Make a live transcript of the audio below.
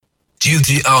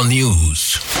GTR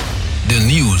News. The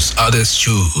news others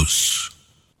choose.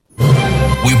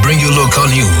 We bring you local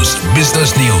news,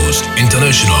 business news,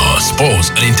 international, sports,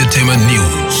 and entertainment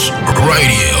news.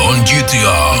 Right here on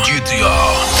GTR.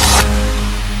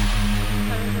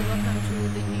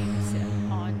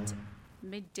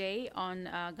 Midday on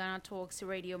Ghana Talks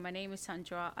Radio. My name is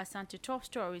Sandra. Asante top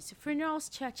stories. Funerals,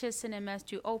 churches, cinemas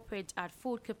to operate at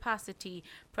full capacity.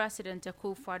 President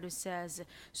Akufo-Addo says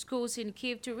schools in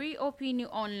Kyiv to reopen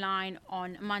online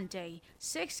on Monday.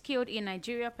 6 killed in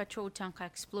Nigeria petrol tanker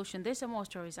explosion. There's more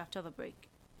stories after the break.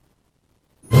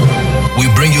 We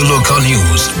bring you local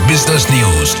news, business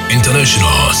news,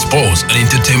 international, sports, and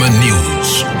entertainment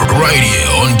news. Right here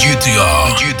on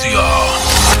GTR.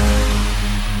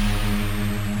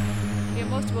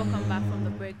 Welcome back from the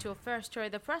break to a first story.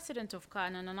 The president of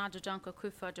Ghana, Nana Addo Dankwa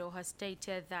Akufo-Addo, has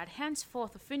stated that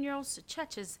henceforth funerals,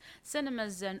 churches,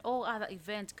 cinemas, and all other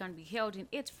events can be held in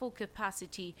its full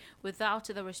capacity without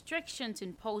the restrictions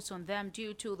imposed on them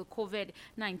due to the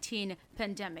COVID-19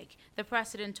 pandemic. The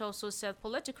president also said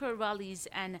political rallies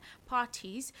and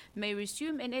parties may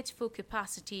resume in its full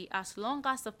capacity as long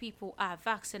as the people are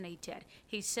vaccinated.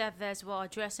 He said this while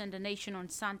addressing the nation on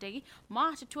Sunday,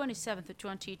 March 27,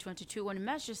 2022, when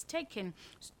measures taken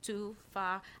too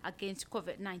far against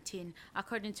COVID-19.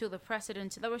 According to the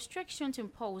president, the restrictions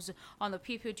imposed on the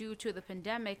people due to the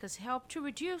pandemic has helped to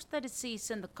reduce the disease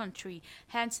in the country,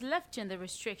 hence lifting the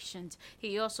restrictions.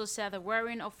 He also said the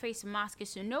wearing of face masks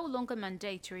is no longer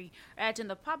mandatory, urging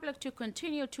the public to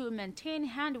continue to maintain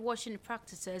hand-washing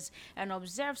practices and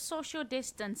observe social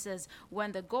distances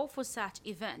when they go for such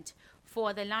event.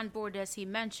 For the land borders, he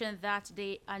mentioned that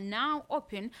they are now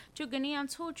open to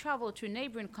Ghanaians who travel to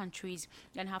neighboring countries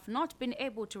and have not been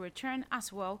able to return,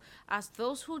 as well as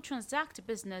those who transact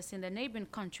business in the neighboring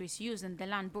countries using the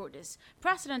land borders.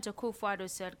 President Akufo-Addo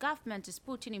said government is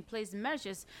putting in place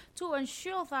measures to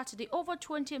ensure that the over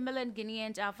 20 million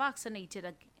Ghanaians are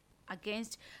vaccinated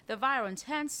against the virus,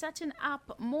 hence setting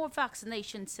up more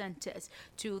vaccination centers.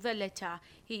 To the letter,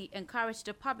 he encouraged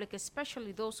the public,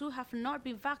 especially those who have not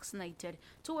been vaccinated,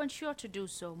 to ensure to do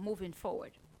so moving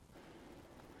forward.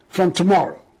 From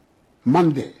tomorrow,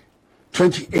 Monday,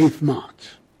 28th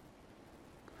March,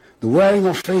 the wearing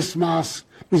of face masks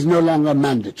is no longer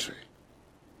mandatory.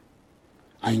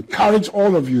 I encourage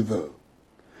all of you, though,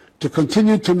 to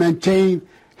continue to maintain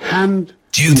hand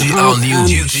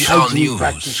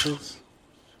practices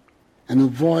and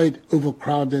avoid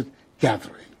overcrowded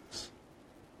gatherings.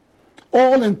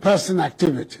 All in-person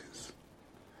activities,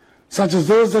 such as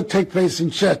those that take place in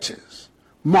churches,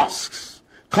 mosques,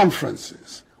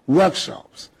 conferences,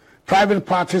 workshops, private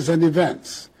parties and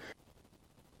events.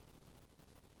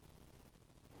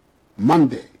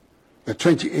 Monday, the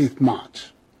 28th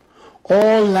March,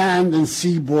 all land and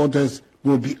sea borders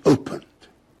will be opened.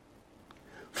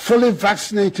 Fully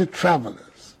vaccinated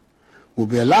travelers will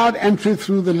be allowed entry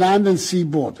through the land and sea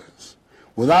borders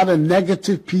without a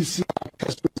negative PCR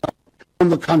test result from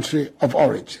the country of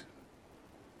origin.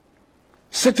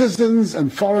 Citizens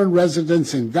and foreign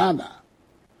residents in Ghana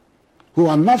who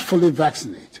are not fully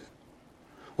vaccinated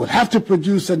will have to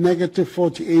produce a negative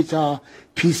 48-hour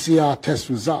PCR test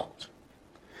result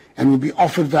and will be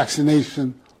offered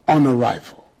vaccination on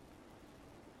arrival.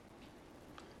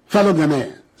 Fellow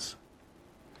Ghanaians,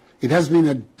 it has been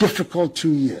a difficult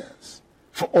 2 years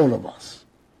for all of us.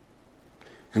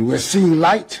 And we're seeing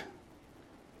light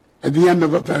at the end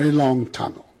of a very long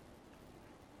tunnel.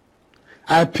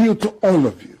 I appeal to all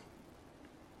of you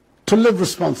to live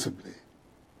responsibly,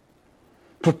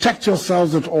 protect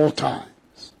yourselves at all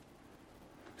times,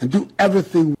 and do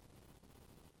everything.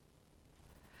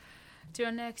 To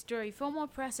our next story, former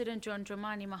President John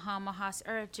Dramani Mahama has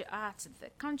urged at the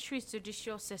country's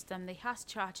judicial system they has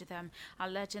charged them,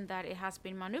 alleging that it has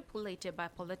been manipulated by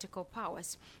political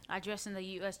powers. Addressing the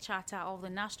U.S. Charter of the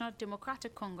National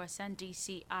Democratic Congress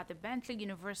 (NDC) at the Bentley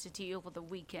University over the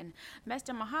weekend,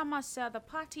 Mr. Mahama said the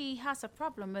party has a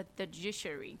problem with the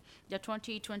judiciary. The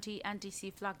 2020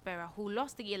 NDC flag bearer who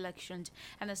lost the election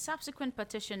and the subsequent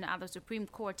petition at the Supreme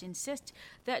Court insist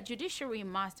that judiciary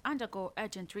must undergo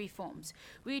urgent reforms.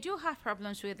 We do have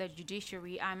problems with the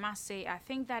judiciary. I must say, I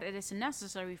think that it is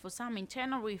necessary for some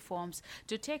internal reforms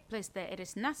to take place there. It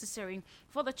is necessary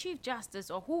for the Chief Justice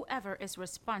or whoever is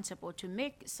responsible to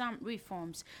make some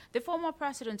reforms. The former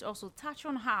president also touched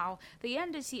on how the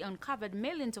NDC uncovered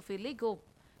millions of illegal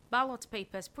ballot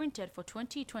papers printed for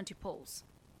 2020 polls.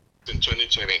 In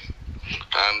 2020,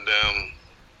 and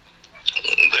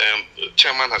the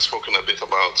chairman has spoken a bit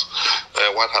about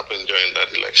what happened during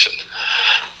that election.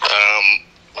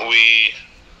 We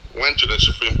went to the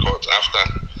Supreme Court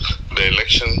after the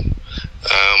election.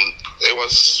 A it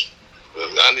was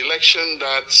an election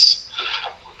that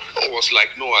was like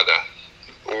no other.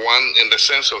 One, in the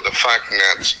sense of the fact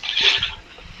that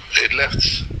it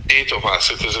left 8 of our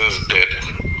citizens dead,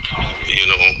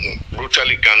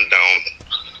 brutally gunned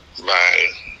down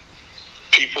by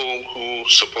people who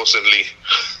supposedly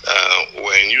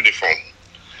were in uniform.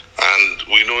 And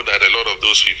we know that a lot of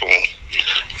those people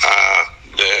are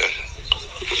the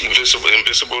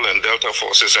invisible and Delta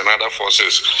forces and other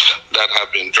forces that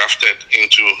have been drafted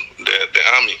into the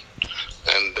army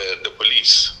and the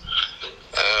police.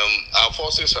 Our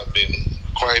forces have been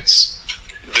quite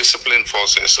disciplined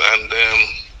forces, and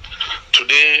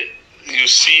today you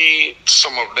see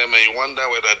some of them and you wonder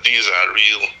whether these are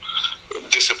real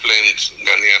disciplined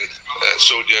Ghanaian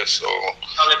soldiers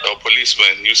or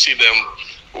policemen. You see them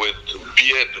with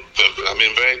beard,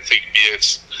 very thick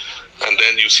beards, and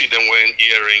then you see them wearing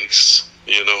earrings,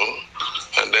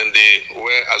 and then they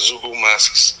wear Azubu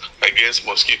masks against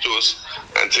mosquitoes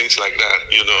and things like that,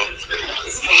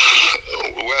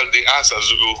 Well, they asked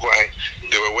Azubu why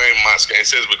they were wearing masks, and he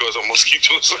says because of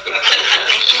mosquitoes.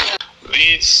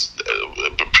 These,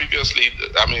 previously,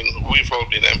 we've all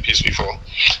been MPs before.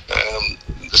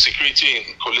 The security in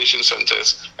collation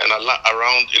centers and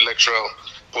around electoral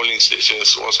polling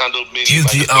stations was handled mainly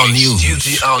by the police.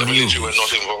 The military were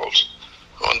not involved.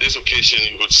 On this occasion,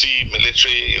 you could see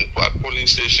military in polling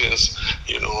stations,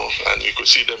 and you could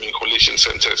see them in collation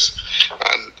centers.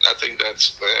 And I think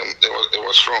that it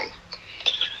was wrong.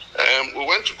 We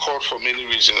went to court for many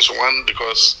reasons. One,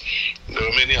 because there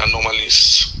were many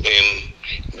anomalies in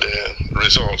the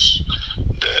results.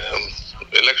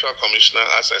 The electoral commissioner,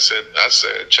 as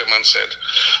chairman said,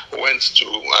 went to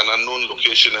an unknown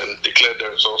location and declared the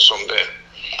results from there.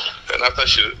 And after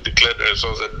she declared the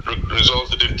results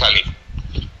didn't tally.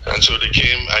 And so they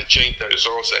came and changed the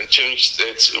results and changed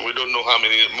it, we don't know how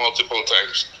many, multiple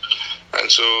times. And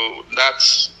so that,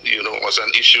 was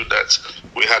an issue that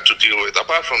we had to deal with.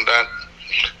 Apart from that,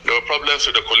 there were problems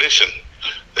with the collation.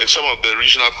 In some of the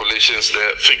regional collations,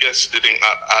 the figures didn't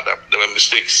add up. There were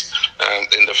mistakes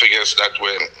in the figures that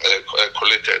were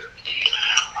collated.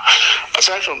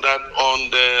 Aside from that, on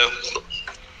the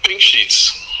pink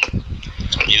sheets,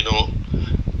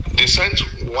 they sent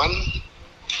one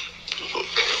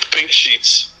pink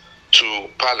sheet to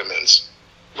Parliament,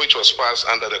 which was passed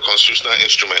under the constitutional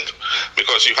instrument,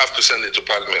 because you have to send it to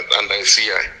Parliament under a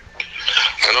CI.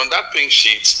 And on that pink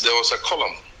sheet, there was a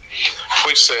column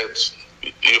which said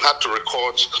you had to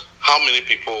record how many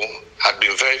people had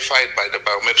been verified by the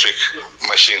biometric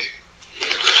machine.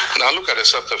 Now look at the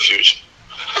subterfuge.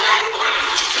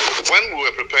 When we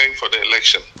were preparing for the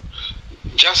election,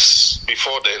 just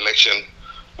before the election,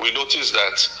 we noticed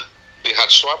that they had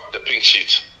swapped the pink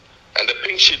sheet. And the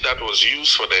pink sheet that was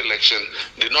used for the election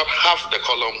did not have the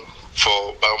column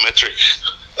for biometric,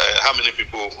 how many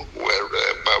people were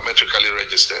biometrically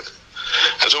registered.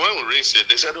 And so when we raised it,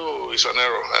 they said, oh, it's an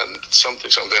error and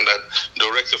something that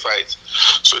they'll rectify it.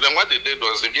 So then what they did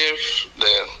was they gave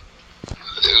the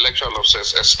electoral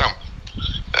officers a stamp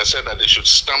and said that they should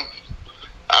stamp,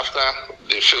 after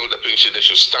they fill the pink sheet, they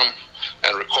should stamp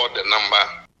and record the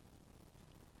number.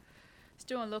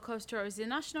 Still on local stories, the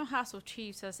National House of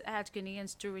Chiefs has urged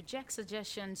Ghanaians to reject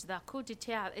suggestions that coup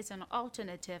d'etat is an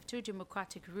alternative to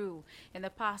democratic rule. In the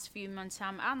past few months,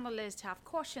 some analysts have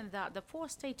cautioned that the poor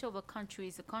state of the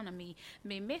country's economy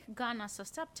may make Ghana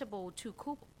susceptible to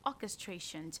coup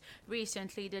orchestrations.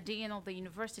 Recently, the Dean of the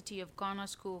University of Ghana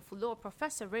School of Law,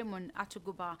 Professor Raymond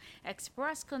Atuguba,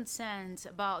 expressed concerns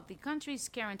about the country's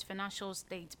current financial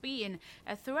state being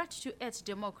a threat to its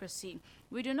democracy.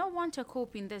 We do not want a coup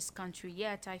in this country,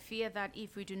 yet I fear that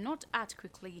if we do not act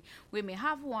quickly, we may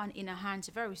have one in our hands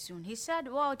very soon, he said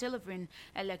while delivering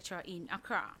a lecture in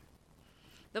Accra.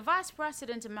 The Vice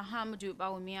President Mahamudu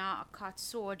Bawumia cut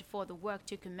sword for the work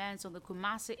to commence on the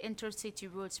Kumasi Intercity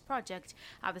Roads project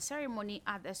at the ceremony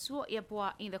at the Suo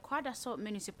Yeboah in the Kwadaso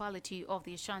municipality of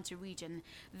the Ashanti region.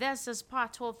 This is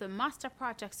part of the Master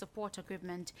Project Support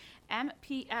Agreement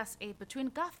 (MPSA) between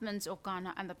governments of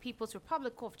Ghana and the People's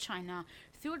Republic of China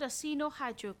through the Sino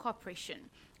Hydro Corporation.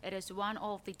 It is one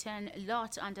of the 10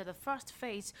 lots under the first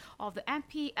phase of the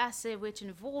MPSA, which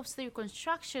involves the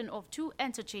construction of 2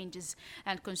 interchanges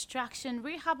and construction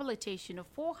rehabilitation of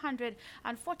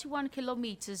 441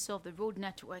 kilometers of the road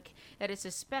network. It is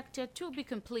expected to be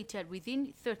completed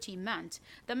within 30 months.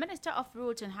 The Minister of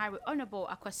Roads and Highway, Honorable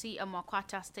Akwasi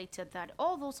Amoakwata, stated that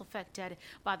all those affected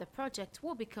by the project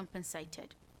will be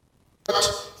compensated.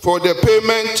 For the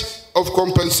payment of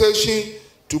compensation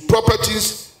to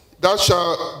properties that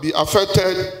shall be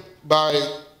affected by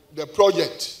the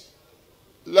project.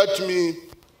 Let me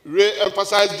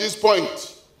re-emphasize this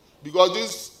point. because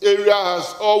this area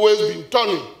has always been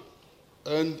turning.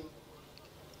 And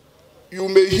you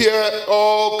may hear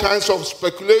all kinds of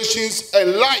speculations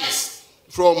and lies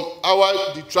from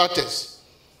our detractors.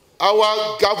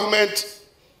 Our government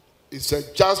is a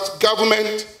just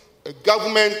government, a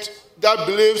government that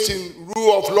believes in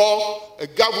rule of law, a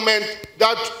government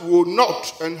that will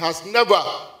not and has never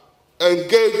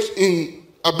engaged in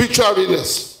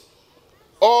arbitrariness.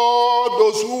 All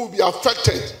those who will be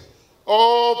affected,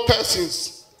 all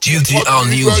persons, GTR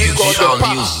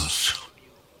News.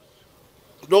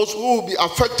 Those who will be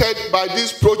affected by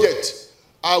this project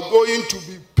are going to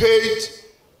be paid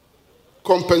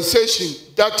compensation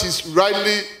that is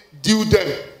rightly due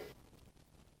them.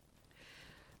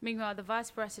 Meanwhile, the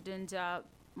Vice President,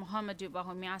 Muhammadu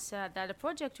Bawumia, said that the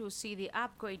project will see the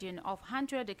upgrading of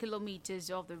 100 kilometers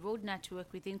of the road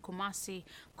network within Kumasi,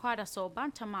 Kwadaso,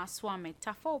 Bantama, Swame,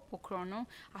 Tafo, Pokrono,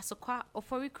 Asokwa,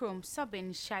 Oforikrom,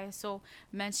 Sabin, Shayaso,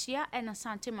 Menshia, and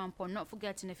Asante Mampo, not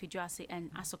forgetting the Fijuasi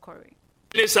and Asokori.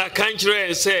 This a country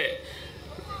and say,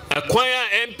 acquire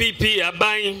MPP are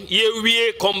buying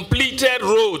year completed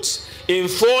roads in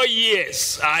 4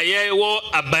 years.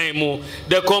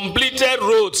 The completed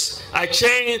roads are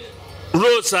changed.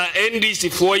 Roads are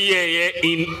NDC 4 years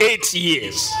in 8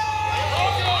 years.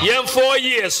 4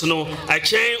 years no, I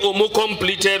change omo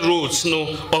completed roads no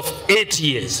of 8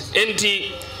 years.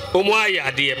 Enti omo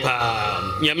ayade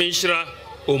pa nyamenshira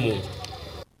omo.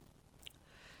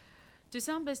 To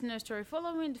some business story,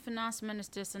 following the finance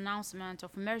minister's announcement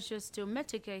of measures to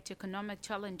mitigate economic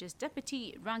challenges,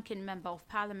 Deputy Ranking Member of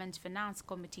Parliament's Finance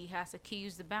Committee has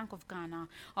accused the Bank of Ghana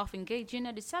of engaging in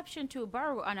a deception to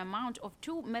borrow an amount of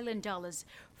 $2 million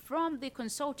from the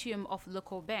consortium of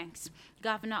local banks.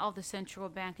 Governor of the Central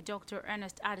Bank, Dr.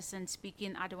 Ernest Addison,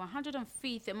 speaking at the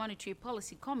 105th Monetary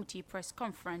Policy Committee press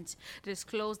conference,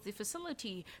 disclosed the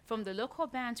facility from the local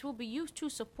banks will be used to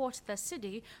support the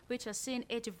city, which has seen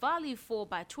its value fall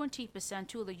by 20%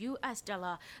 to the US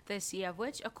dollar this year,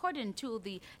 which, according to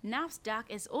the NASDAQ,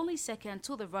 is only second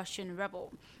to the Russian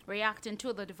ruble. Reacting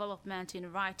to the development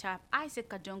in write-up, Isaac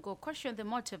Kadongo questioned the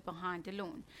motive behind the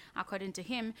loan. According to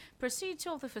him, proceeds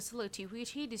of the facility,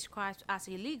 which he described as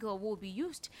illegal, will be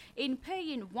used in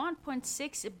paying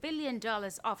 $1.6 billion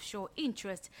offshore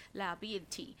interest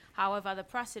liability. However, the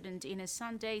president, in his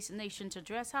Sunday's Nation's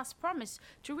address, has promised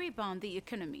to rebound the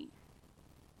economy.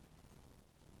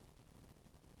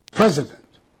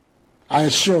 President, I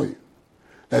assure you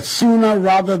that sooner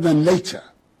rather than later,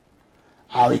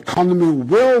 our economy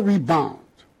will rebound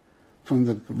from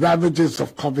the ravages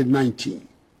of COVID-19.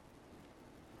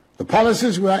 The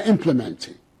policies we are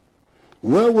implementing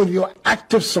will, with your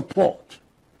active support,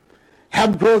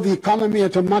 help grow the economy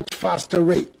at a much faster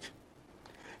rate,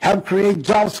 help create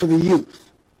jobs for the youth,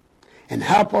 and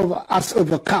help us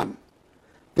overcome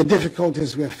the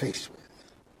difficulties we're faced with.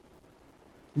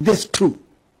 This too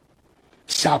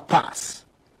shall pass.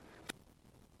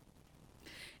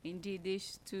 Indeed,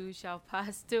 this too shall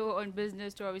pass. Still on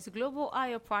business stories, global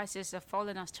oil prices have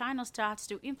fallen as China starts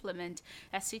to implement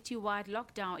a citywide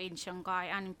lockdown in Shanghai,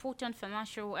 an important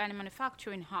financial and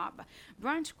manufacturing hub.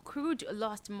 Brent crude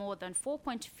lost more than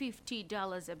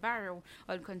 $4.50 a barrel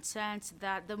on concerns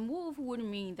that the move would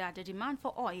mean that the demand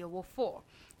for oil will fall.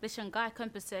 The Shanghai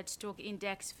Composite Stock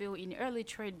Index fell in early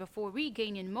trade before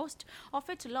regaining most of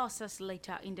its losses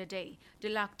later in the day. The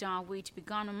lockdown, which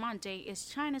began on Monday, is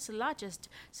China's largest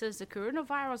since the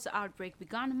coronavirus outbreak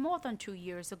began more than 2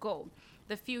 years ago.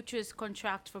 The futures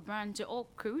contract for Brent oil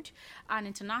crude, an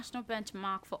international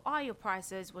benchmark for oil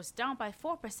prices, was down by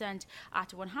 4%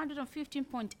 at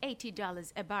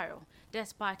 $115.80 a barrel.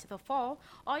 Despite the fall,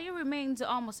 oil remains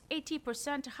almost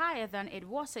 80% higher than it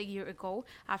was a year ago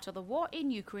after the war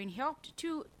in Ukraine helped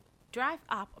to drive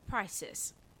up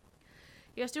prices.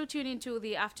 You're still tuning to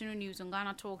the afternoon news on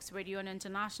Ghana Talks Radio and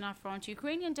International Front.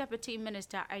 Ukrainian Deputy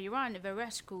Minister Iran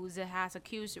Vereshkuz has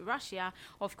accused Russia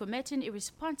of committing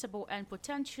irresponsible and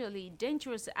potentially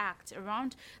dangerous acts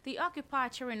around the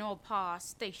occupied Chernobyl power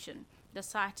station. The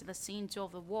site, the scene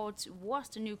of the world's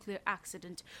worst nuclear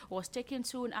accident, was taken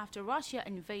soon after Russia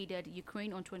invaded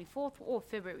Ukraine on 24th of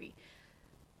February.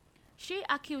 She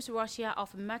accused Russia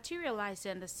of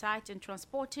materializing the site and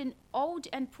transporting old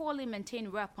and poorly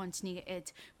maintained weapons near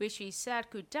it, which she said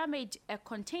could damage a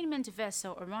containment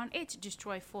vessel around it to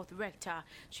destroy Fort Rector.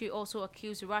 She also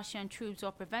accused Russian troops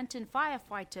of preventing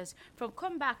firefighters from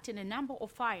combating a number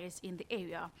of fires in the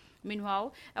area.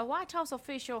 Meanwhile, a White House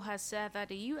official has said that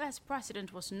the U.S.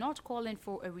 president was not calling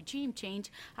for a regime change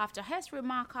after his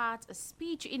remark at a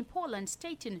speech in Poland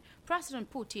stating President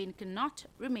Putin cannot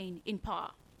remain in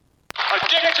power. A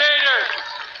dictator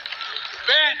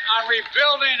bent on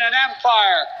rebuilding an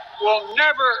empire will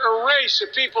never erase a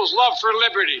people's love for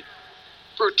liberty.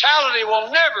 Brutality will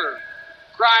never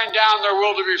grind down their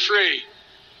will to be free.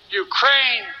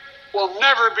 Ukraine will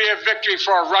never be a victory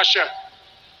for Russia,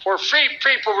 for free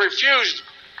people refused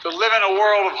to live in a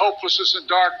world of hopelessness and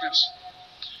darkness.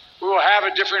 We will have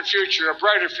a different future, a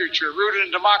brighter future, rooted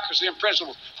in democracy and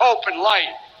principles, hope and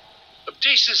light, of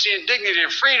decency and dignity,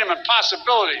 of freedom and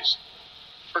possibilities.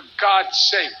 For God's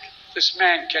sake, this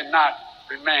man cannot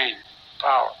remain in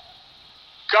power.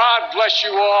 God bless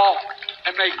you all,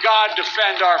 and may God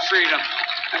defend our freedom,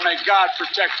 and may God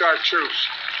protect our troops.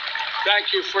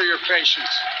 Thank you for your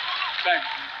patience. Thank you.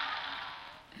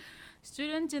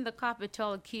 Students in the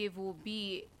capital, Kyiv, will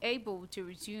be able to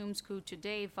resume school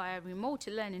today via remote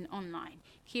learning online.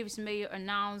 Kyiv's mayor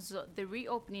announced the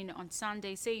reopening on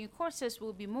Sunday, saying courses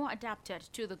will be more adapted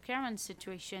to the current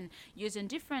situation using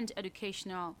different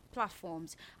educational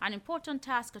platforms. An important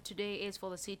task today is for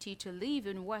the city to live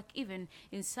and work even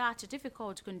in such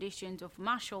difficult conditions of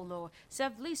martial law,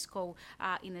 said Lisko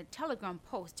in a Telegram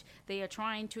post. They are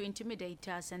trying to intimidate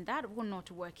us, and that will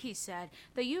not work, he said.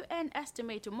 The UN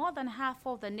estimates more than half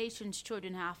of the nation's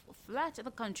children have fled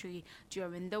the country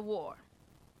during the war.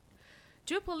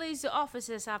 2 police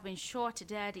officers have been shot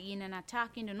dead in an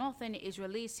attack in the northern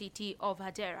Israeli city of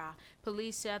Hadera.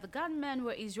 Police said the gunmen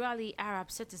were Israeli Arab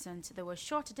citizens. They were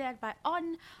shot dead by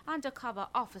undercover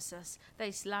officers. The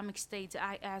Islamic State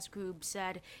IS group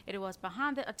said it was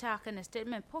behind the attack in a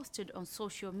statement posted on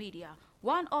social media.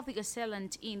 One of the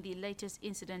assailants in the latest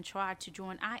incident tried to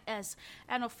join IS,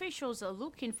 and officials are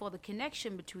looking for the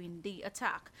connection between the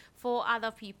attack. 4 other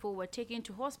people were taken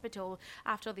to hospital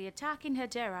after the attack in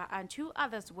Hadera, and 2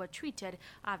 others were treated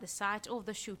at the site of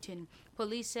the shooting.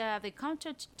 Police said the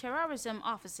counter-terrorism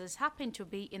officers happened to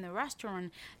be in a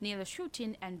restaurant near the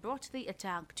shooting and brought the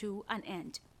attack to an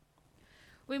end.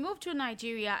 We move to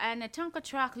Nigeria, and a tanker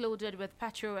truck loaded with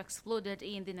petrol exploded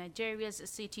in the Nigeria's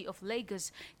city of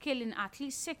Lagos, killing at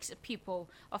least 6 people.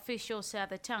 Officials said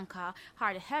the tanker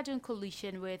had a head-on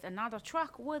collision with another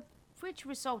truck, which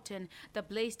resulted in the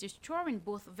blaze destroying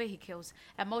both vehicles.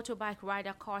 A motorbike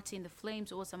rider caught in the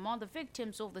flames was among the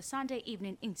victims of the Sunday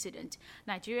evening incident.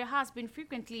 Nigeria has been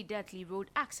frequently deadly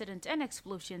road accidents and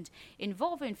explosions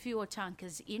involving fuel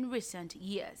tankers in recent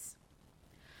years.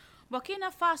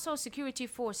 Burkina Faso security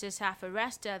forces have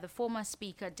arrested the former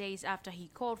speaker days after he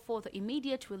called for the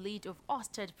immediate release of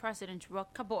ousted President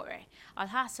Roch Kabore.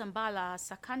 Alhassan Bala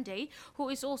Sakande, who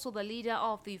is also the leader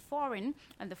of the foreign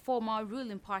and the former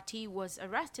ruling party, was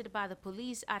arrested by the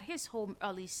police at his home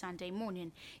early Sunday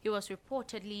morning. He was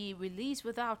reportedly released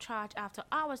without charge after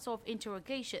hours of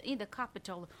interrogation in the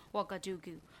capital,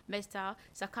 Ouagadougou. Mr.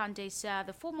 Sakande said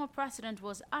the former president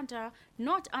was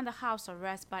not under house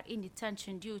arrest but in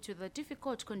detention due to the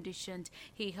difficult conditions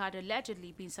he had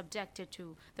allegedly been subjected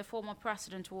to. The former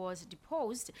president was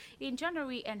deposed in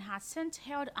January and has since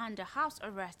held under house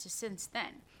arrest since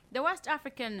then. The West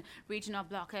African Regional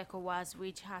Bloc ECOWAS,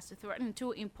 which has threatened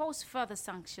to impose further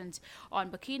sanctions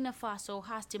on Burkina Faso,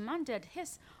 has demanded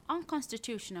his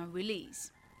unconstitutional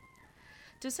release.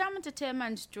 To some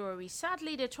entertainment story,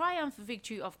 sadly, the triumph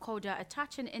victory of Coda, a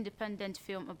touching independent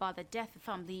film about the Death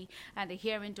family and the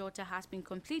Hearing daughter, has been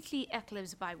completely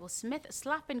eclipsed by Will Smith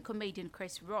slapping comedian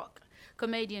Chris Rock.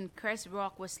 Comedian Chris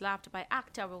Rock was slapped by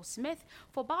actor Will Smith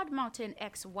for bad-mouthing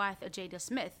ex-wife Jada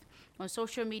Smith. On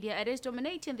social media, it is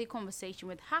dominating the conversation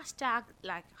with hashtags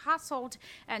like assault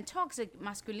and toxic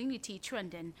masculinity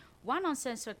trending. One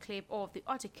uncensored clip of the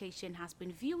altercation has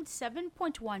been viewed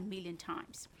 7.1 million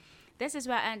times. This is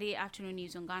where I end the afternoon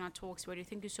news on Ghana Talks Radio.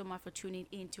 Thank you so much for tuning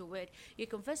into it. You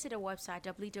can visit our website,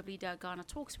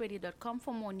 www.ghanatalksradio.com,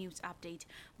 for more news update.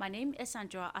 My name is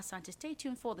Sandra Asante. Stay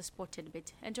tuned for the sport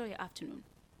tidbit. Enjoy your afternoon.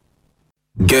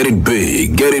 Get it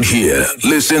big, get it here.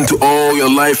 Listen to all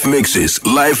your live mixes,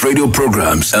 live radio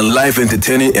programs, and live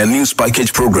entertaining and news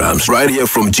package programs right here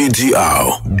from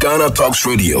GTR, Ghana Talks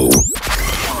Radio.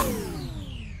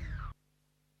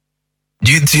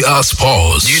 GTR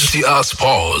Sports. GTR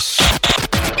Sports.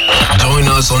 Join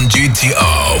us on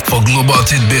GTR for global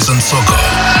tidbits on soccer,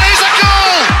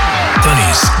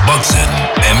 tennis, boxing,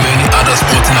 and many other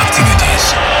sporting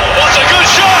activities. What a good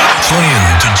shot! Tune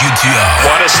in to GTR.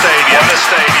 What a stadium! What a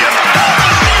stadium!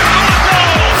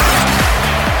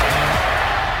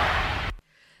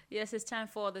 Yes, it's time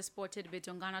for the sport tidbit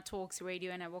on Ghana Talks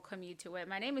Radio, and I welcome you to it.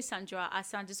 My name is Sandra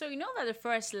Asante. So you know that the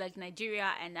first leg,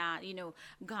 Nigeria and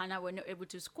Ghana were not able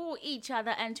to score each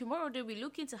other, and tomorrow they'll be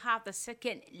looking to have the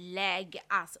second leg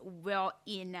as well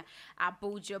in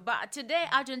Abuja. But today,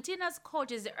 Argentina's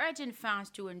coach is urging fans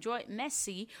to enjoy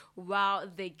Messi while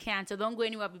they can. So don't go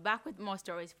anywhere. I'll be back with more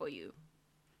stories for you.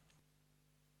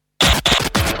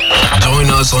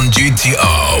 Join us on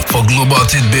GTR for global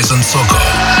tidbits on soccer,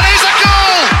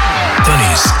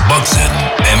 tennis, boxing,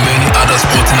 and many other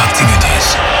sporting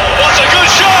activities. What a good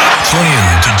shot! Tune in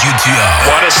to GTR.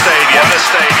 What a stadium! What a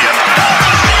stadium!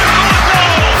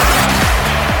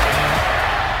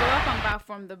 Welcome back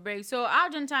from the break. So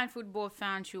Argentine football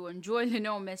fans should enjoy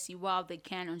Lionel Messi while they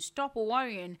can and stop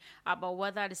worrying about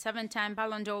whether the 7-time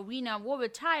Ballon d'Or winner will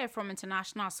retire from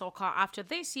international soccer after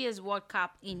this year's World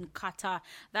Cup in Qatar.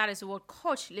 That is what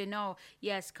coach Lionel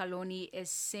Scaloni is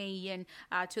saying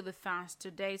to the fans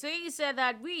today. So he said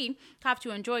that we have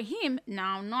to enjoy him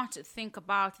now, not think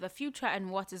about the future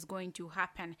and what is going to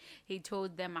happen. He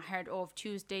told them ahead of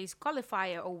Tuesday's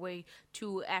qualifier away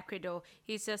to Ecuador.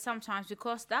 He says sometimes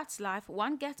because that's life,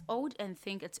 one gets old and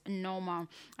think it's normal,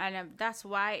 and that's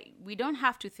why we don't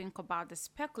have to think about the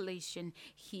speculation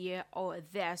here or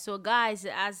there. So guys,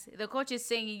 as the coach is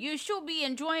saying, you should be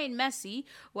enjoying Messi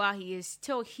while he is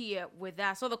still here with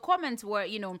us. So the comments were,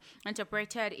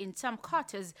 interpreted in some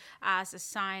quarters as a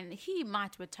sign he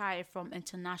might retire from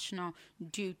international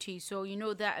duty. So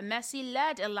that Messi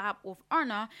led a lap of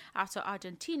honor after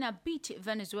Argentina beat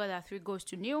Venezuela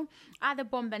 3-0 at the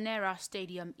Bombonera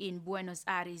Stadium in Buenos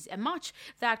Aires, a match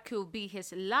that could be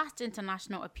his last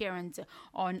international appearance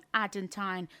on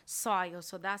Argentine soil.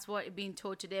 So that's what is being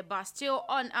told today. But still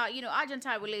on,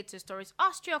 Argentine-related stories,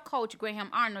 Austria coach Graham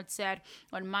Arnold said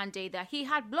on Monday that he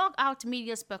had blocked out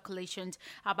media speculations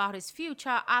about his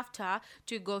future after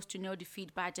 2-0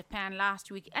 defeat by Japan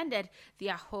last week ended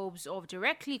their hopes of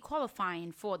directly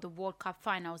qualifying for the World Cup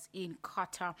finals in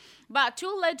Qatar. But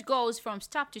 2 late goals from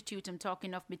substitute, I'm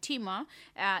talking of Mitima,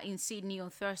 in Sydney on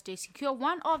Thursday, secure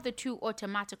one of the 2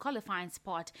 automatic qualifying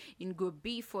spot in Group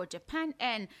B for Japan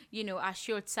and,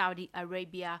 assured Saudi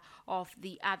Arabia of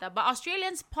the other. But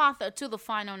Australians' path to the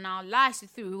final now lies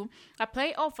through a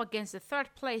playoff against the 3rd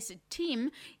place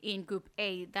team in Group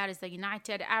A, that is the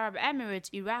United Arab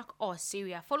Emirates, Iraq or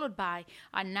Syria, followed by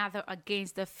another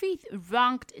against the 5th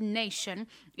ranked nation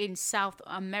in South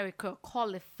America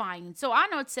qualifying. So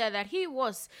Arnold said that he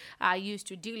was used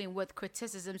to dealing with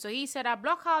criticism. So he said, I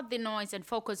block out the noise and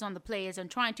focus on the players and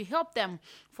trying to help them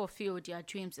fulfill their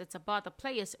dreams. It's about the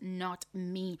players, not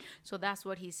me. So that's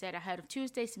what he said ahead of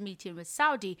Tuesday's meeting with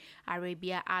Saudi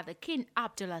Arabia at the King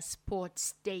Abdullah Sports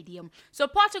Stadium. So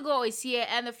Portugal is here,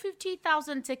 and the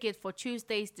 50,000 tickets for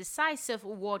Tuesday's decisive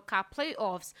World Cup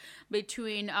playoffs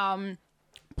between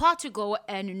Portugal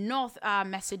and North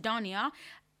Macedonia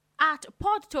at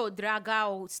Porto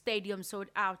Dragao Stadium sold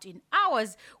out in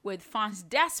hours, with fans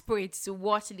desperate to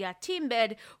watch their team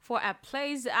bid for a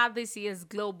place at this year's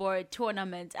global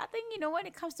tournament. I think, when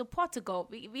it comes to Portugal,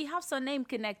 we have some name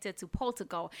connected to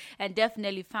Portugal, and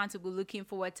definitely fans will be looking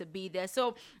forward to be there.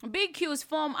 So big queues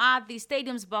form at the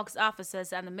stadium's box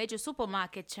offices and the major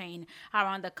supermarket chain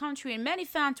around the country, and many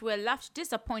fans were left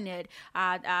disappointed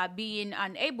at being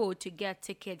unable to get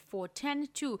tickets for 10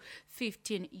 to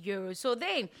 15 euros. So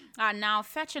they are now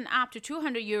fetching up to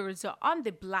 200 euros on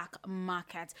the black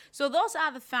market. So those are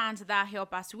the fans that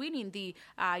help us winning the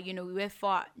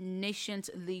UEFA Nations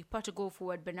League. Portugal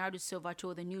forward Bernardo Silva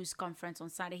told the news conference on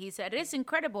Sunday. He said, "It's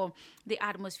incredible the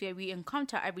atmosphere we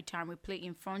encounter every time we play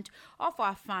in front of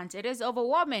our fans. It is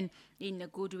overwhelming in a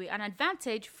good way, an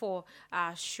advantage for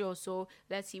sure." So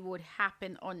let's see what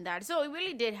happened on that. So it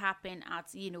really did happen at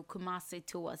Kumasi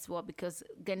too as well, because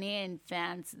Ghanaian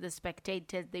fans, the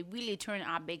spectators, they really turned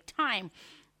out big time.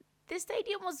 The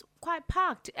stadium was quite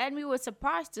packed, and we were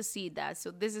surprised to see that.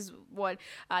 So this is what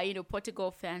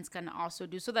Portugal fans can also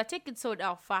do. So the tickets sold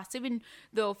out fast, even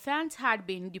though fans had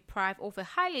been deprived of a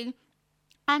highly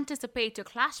anticipate a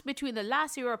clash between the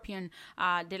last European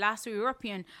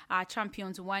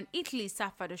champions when Italy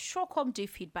suffered a shock home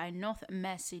defeat by North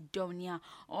Macedonia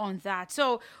on that.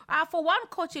 So for one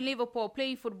coach in Liverpool,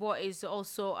 playing football is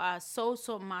also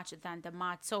so much than the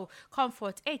match. So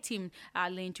Comfort, a team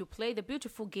learned to play the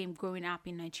beautiful game growing up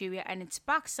in Nigeria, and it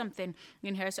sparked something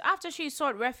in her. So after she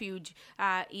sought refuge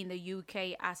in the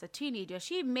UK as a teenager,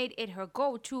 she made it her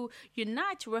goal to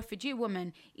unite refugee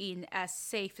women in a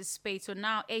safe space. So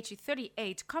now age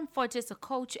 38, Comfort is a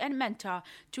coach and mentor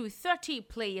to 30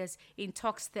 players in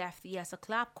Talks Theft. Yes, a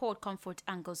club called Comfort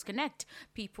Angles connect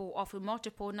people of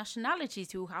multiple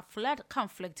nationalities who have fled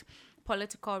conflict,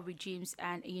 political regimes,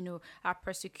 and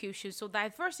persecution. So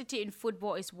diversity in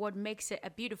football is what makes it a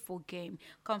beautiful game.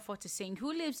 Comfort is saying,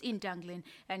 who lives in Dunglin,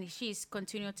 and she's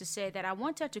continuing to say that I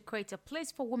wanted to create a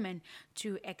place for women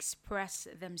to express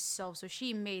themselves. So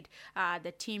she made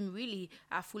the team really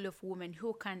full of women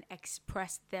who can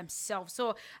express themselves.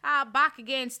 So back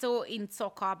again, still in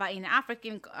soccer, but in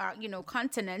African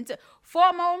continent,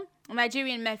 former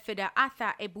Nigerian midfielder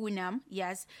Arthur Ebunam,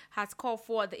 yes, has called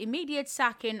for the immediate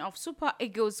sacking of Super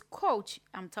Eagles coach.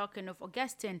 I'm talking of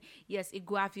Augustine, yes,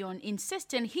 Iguavion,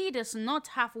 insisting he does not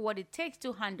have what it takes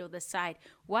to handle the side.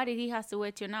 Why did he have to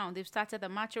wait till now? They've started the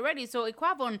match already. So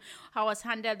Iguavion was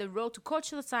handed the role to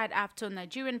coach the side after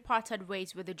Nigerian parted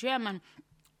ways with the German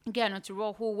Gernot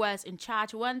Rohr, who was in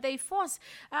charge when they forced,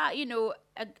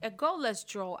 a goalless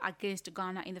draw against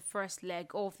Ghana in the first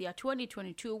leg of their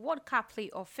 2022 World Cup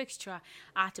playoff fixture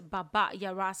at Baba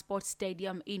Yara Sports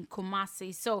Stadium in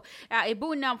Kumasi. So,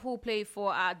 Ebunam, who played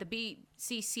for the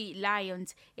BCC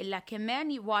Lions,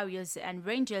 Ilakemeni Warriors and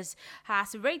Rangers,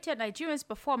 has rated Nigeria's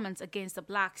performance against the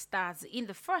Black Stars in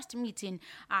the first meeting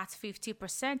at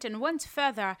 50% and went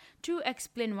further to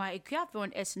explain why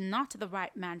Iguavion is not the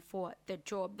right man for the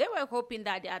job. They were hoping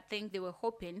that, they were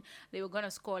going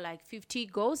to score like 50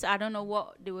 goals. I don't know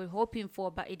what they were hoping for,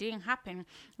 but it didn't happen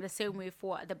the same way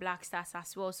for the Black Stars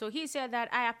as well. So he said that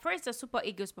I appraised the Super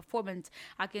Eagles performance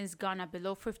against Ghana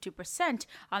below 50%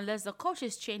 unless the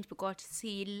coaches change because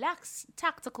he lacks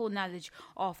tactical knowledge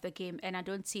of the game, and I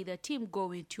don't see the team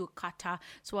going to Qatar.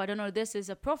 So I don't know if this is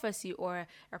a prophecy or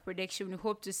a prediction. We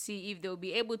hope to see if they'll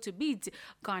be able to beat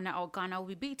Ghana or Ghana will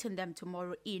be beating them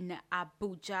tomorrow in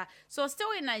Abuja. So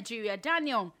still in Nigeria,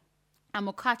 Daniel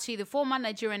Amokachi, the former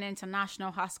Nigerian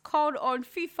international, has called on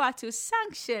FIFA to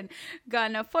sanction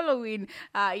Ghana following,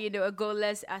 a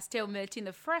goalless stalemate in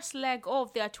the first leg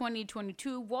of their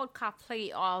 2022 World Cup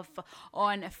playoff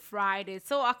on Friday.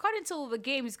 So, according to the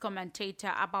game's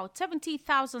commentator, about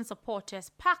 70,000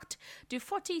 supporters packed the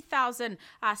 40,000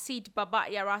 seat Baba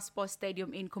Yara Sports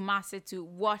Stadium in Kumasi to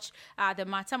watch the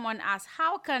match. Someone asked,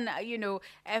 how can,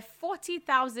 a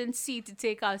 40,000 seat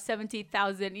take out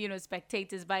 70,000,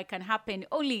 spectators, but it can happen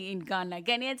only in Ghana.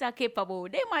 Ghanaians are capable.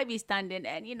 They might be standing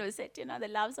and, sitting on the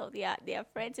laps of their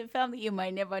friends and family. You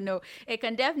might never know. It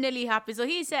can definitely happen. So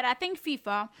he said, I think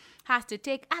FIFA has to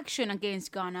take action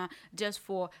against Ghana just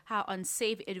for how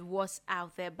unsafe it was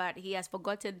out there. But he has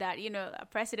forgotten that, a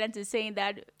president is saying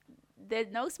that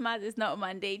there's no smart is not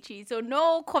mandatory. So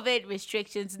no COVID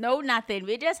restrictions, no nothing.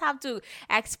 We just have to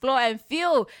explore and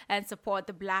feel and support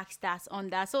the Black Stars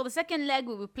on that. So the second leg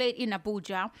will be played in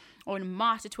Abuja on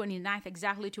March 29th,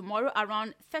 exactly tomorrow.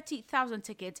 Around 30,000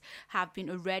 tickets have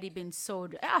already been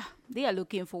sold. They are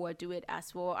looking forward to it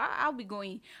as well. I'll be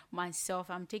going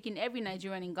myself. I'm taking every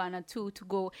Nigerian in Ghana too to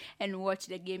go and watch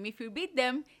the game. If we beat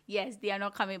them, yes, they are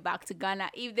not coming back to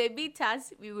Ghana. If they beat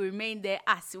us, we will remain there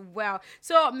as well.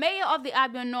 So Mayor of the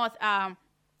Abia North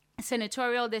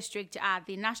Senatorial District at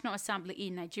the National Assembly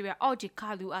in Nigeria, Orji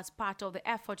Kalu, as part of the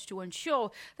effort to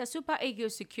ensure the Super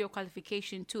Eagles secure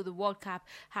qualification to the World Cup,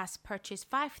 has purchased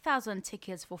 5,000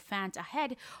 tickets for fans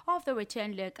ahead of the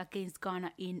return leg against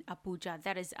Ghana in Abuja.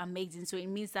 That is amazing. So it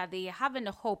means that they are having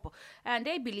a hope and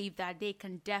they believe that they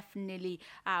can definitely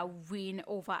win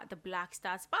over the Black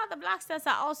Stars. But the Black Stars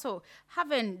are also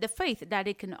having the faith that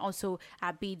they can also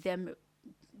beat them.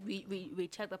 We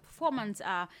checked the performance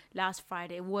last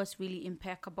Friday. It was really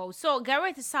impeccable. So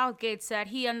Gareth Southgate said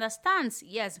he understands,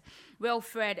 yes,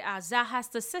 Wilfred Zaha's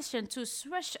decision to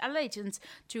switch allegiance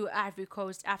to Ivory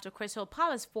Coast after Crystal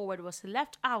Palace forward was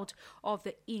left out of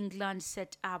the England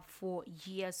set-up for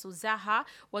years. So Zaha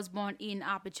was born in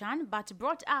Abidjan but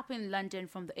brought up in London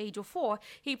from the age of 4.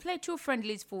 He played 2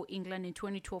 friendlies for England in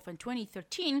 2012 and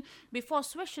 2013 before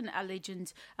switching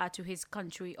allegiance to his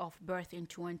country of birth in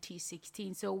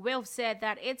 2016. So Wilf said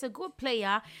that it's a good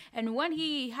player, and when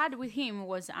he had with him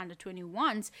was under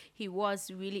 21s, he was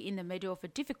really in the middle of a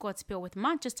difficult spell with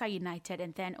Manchester United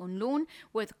and then on loan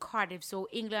with Cardiff. So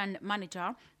England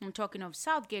manager, I'm talking of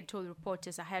Southgate, told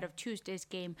reporters ahead of Tuesday's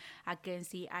game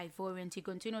against the Ivorians. He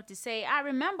continued to say, I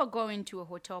remember going to a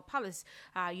hotel Palace,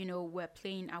 we're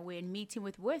playing away and meeting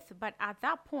with Worth, but at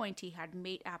that point he had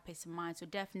made up his mind. So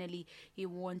definitely he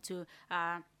want to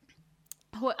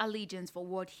whole allegiance for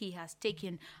what he has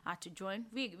taken to join.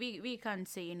 We can't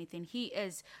say anything. He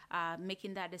is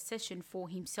making that decision for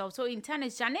himself. So in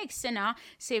tennis, Jannik Sinner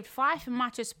saved 5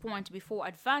 matches point before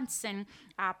advancing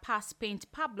past Spain's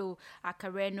Pablo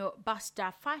Carreno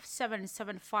Busta 5-7,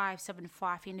 7-5,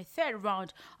 7-5 in the third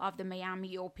round of the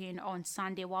Miami Open on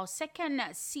Sunday, while second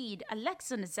seed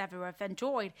Alexander Zverev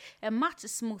enjoyed a much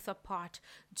smoother part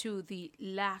to the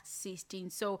last 16.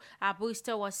 So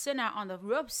Busta was Sinner on the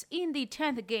ropes in the 10th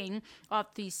game of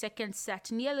the second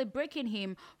set, nearly breaking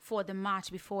him for the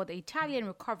match before the Italian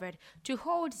recovered to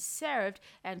hold served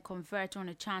and convert on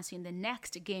a chance in the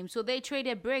next game. So they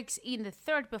traded breaks in the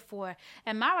third before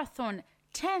a marathon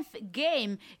 10th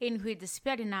game in which the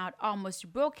spelling out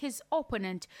almost broke his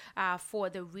opponent for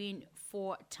the win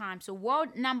 4 times. So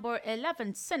world number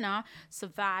 11 Sinner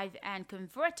survived and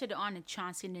converted on a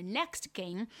chance in the next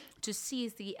game to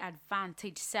seize the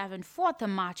advantage. 7-4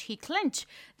 match, he clinched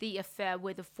the affair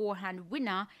with a forehand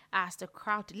winner as the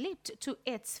crowd leaped to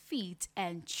its feet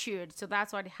and cheered. So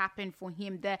that's what happened for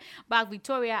him there. But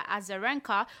Victoria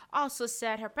Azarenka also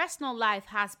said her personal life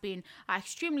has been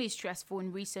extremely stressful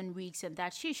in recent weeks and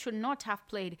that she should not have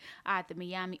played at the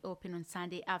Miami Open on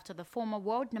Sunday after the former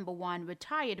world number 1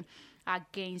 retired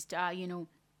against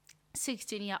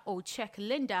 16-year-old Czech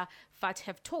Linda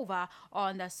Fatevtova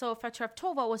on the so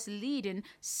Fatevtova was leading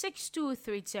 6-2,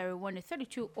 3-0 when the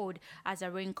 32-year-old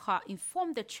Azarenka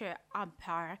informed the chair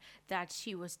umpire that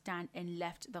she was done and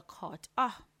left the court.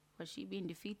 Was she being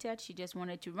defeated? She just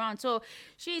wanted to run. So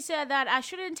she said that I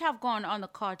shouldn't have gone on the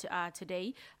court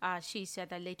today. She said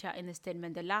that later in the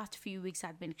statement, the last few weeks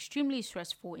had been extremely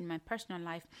stressful in my personal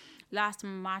life. Last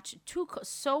match took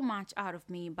so much out of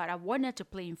me, but I wanted to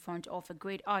play in front of a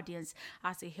great audience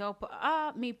as it helped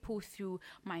me pull through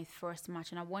my first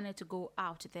match. And I wanted to go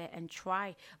out there and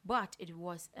try, but it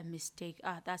was a mistake.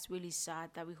 That's really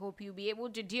sad. That we hope you'll be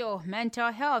able to deal with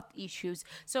mental health issues.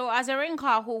 So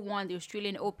Azarenka, who won the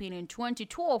Australian Open in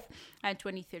 2012 and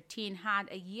 2013, had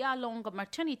a year-long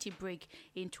maternity break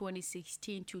in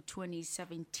 2016 to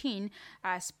 2017,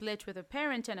 split with a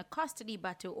parent and a custody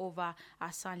battle over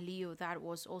son Leo that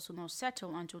was also not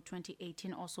settled until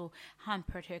 2018, also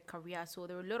hampered her career. So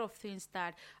there are a lot of things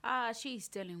that she's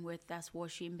dealing with. That's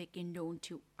what she's making known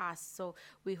to us. So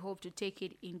we hope to take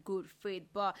it in good faith.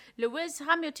 But Lewis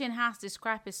Hamilton has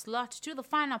described his slot to the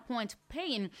final point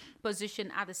paying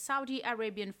position at the Saudi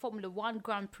Arabian Formula One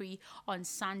Grand Prix on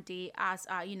Sunday as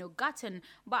gotten,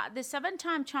 but the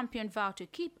 7-time champion vowed to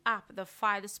keep up the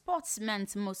fight. The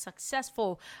sportsman's most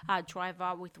successful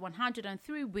driver with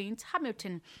 103 wins,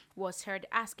 Hamilton was heard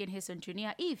asking his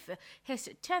engineer if his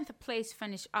 10th place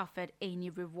finish offered any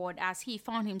reward as he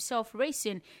found himself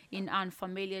racing in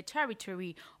unfamiliar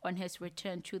territory on his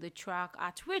return to the track,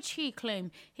 at which he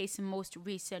claimed his most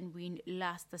recent win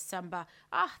last December.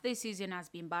 This season has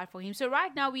been bad for him. So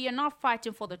right now we are not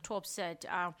fighting for the top set.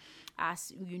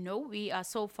 As you know, we are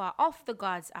so far off the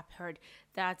guards. I've heard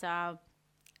that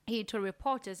he told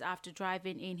reporters after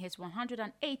driving in his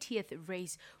 180th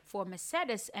race for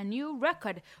Mercedes, a new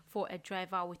record for a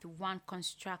driver with one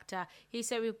constructor. He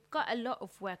said, we've got a lot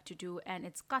of work to do and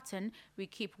it's gotten. We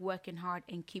keep working hard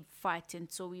and keep fighting.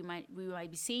 So we might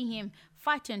be seeing him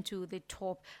fighting to the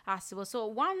top as well. So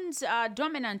once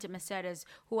dominant Mercedes,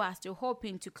 who are still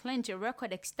hoping to clinch a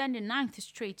record extending 9th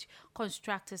straight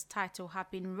constructors title, have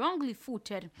been wrongly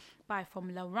footed by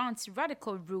Formula One's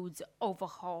radical rules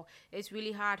overhaul. It's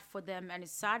really hard for them and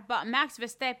it's sad. But Max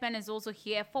Verstappen is also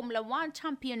here. Formula One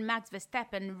champion Max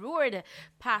Verstappen roared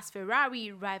past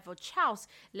Ferrari rival Charles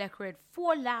Leclerc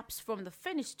 4 laps from the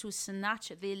finish to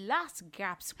snatch the last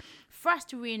gap's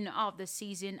first win of the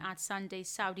season at Sunday's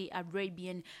Saudi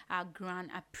Arabian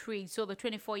Grand Prix. So the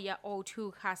 24-year-old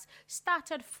who has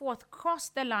started 4th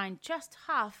crossed the line just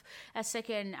half a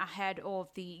second ahead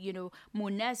of the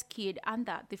Munez kid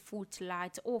under the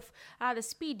footlights of the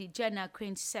speedy Jeddah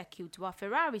Grange circuit, while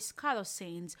Ferrari's Carlos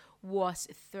Sainz was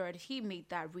 3rd. He made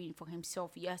that win for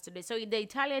himself yesterday. So the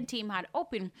Italian team had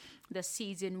opened the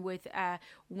season with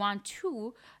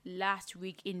 1-2 last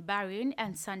week in Bahrain,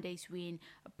 and Sunday's win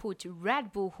put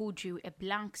Red Bull, who drew a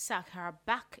blank Sakar,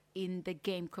 back in the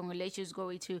game. Congratulations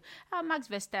going to Max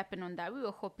Verstappen on that. We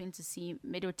were hoping to see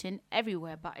Middleton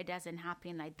everywhere, but it doesn't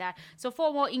happen like that. So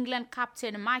former England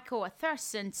captain Michael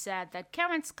Thurston said that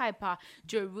Karen Skyper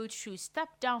Joe Root should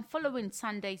step down following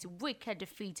Sunday's wicked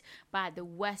defeat by the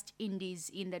West Indies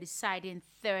in the deciding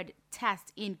 3rd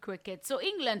test in cricket. So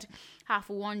England have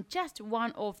won just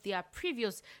one of their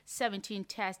previous 17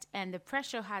 tests, and the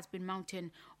pressure has been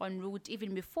mounting on Root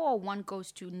even before one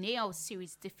goes to nail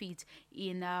series defeat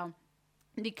in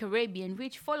the Caribbean,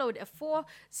 which followed a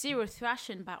 4-0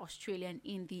 thrashing by Australia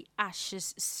in the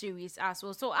Ashes series as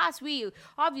well. So as we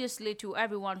obviously to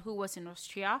everyone who was in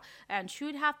Austria, and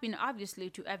should have been obviously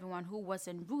to everyone who was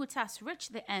in Root, has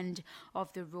reached the end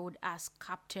of the road as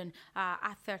captain.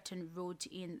 Atherton wrote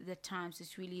in the Times,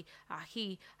 it's really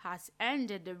he has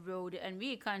ended the road, and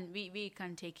we can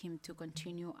take him to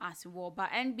continue as well.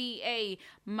 But NBA,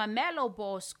 Lamelo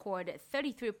Ball scored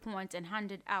 33 points and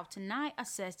handed out 9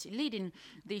 assists, leading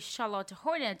the Charlotte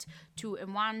Hornets to a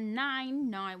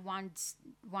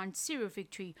 1-9-1-0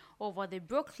 victory over the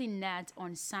Brooklyn Nets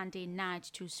on Sunday night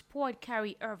to support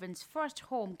Kyrie Irving's first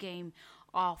home game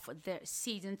of the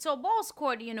season. So Ball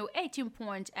scored, 18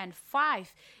 points and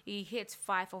 5. He hit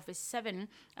 5 of his 7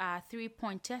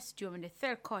 3-point tests during the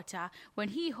third quarter when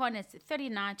he Hornets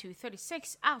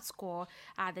 39-36 outscore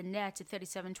the Nets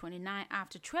 37-29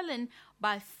 after trailing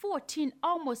by 14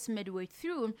 almost midway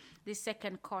through the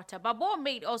second quarter. But Ball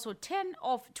made also 10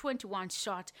 of 21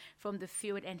 shots from the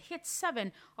field and hit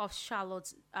 7 of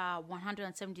Charlotte's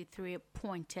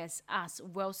 173-point tests as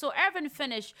well. So Irving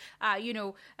finished,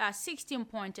 16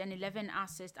 points and 11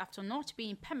 assists after not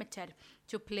being permitted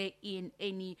to play in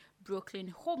any Brooklyn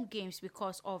home games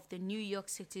because of the New York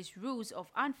City's rules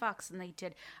of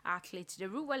unvaccinated athletes. The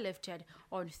rule were lifted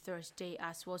on Thursday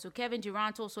as well. So Kevin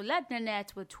Durant also led the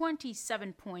Nets with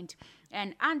 27 points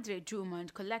and Andre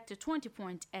Drummond collected 20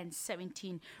 points and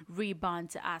 17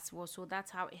 rebounds as well. So that's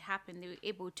how it happened. They were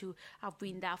able to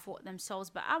win that for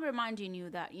themselves. But I'm reminding you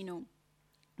that,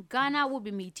 Ghana will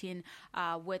be meeting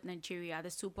with Nigeria, the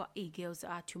Super Eagles,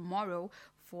 tomorrow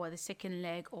for the second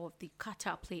leg of the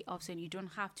Qatar playoffs, and you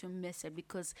don't have to miss it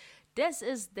because this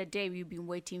is the day we've been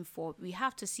waiting for. We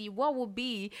have to see what will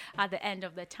be at the end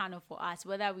of the tunnel for us,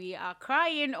 whether we are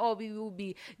crying or we will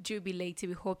be jubilating.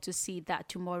 We hope to see that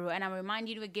tomorrow. And I'm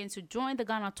reminding you again to join the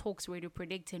Ghana Talks Radio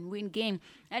Predict and Win game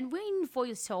and win for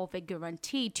yourself a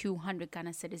guaranteed 200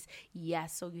 Ghana cedis.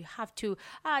 Yes, so you have to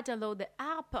download the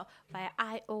app via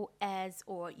iOS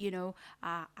or,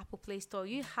 Apple Play Store.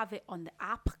 You have it on the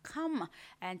app. Come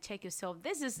and check yourself.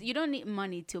 You don't need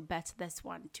money to bet this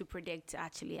one, to predict,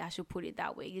 actually. I should put it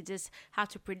that way. You just have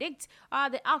to predict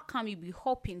the outcome you'll be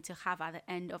hoping to have at the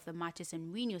end of the matches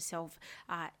and win yourself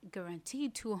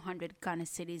guaranteed 200 Ghana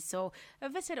cedis. So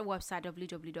visit the website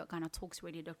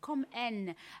www.ghanatalksradio.com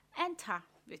and enter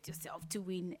with yourself to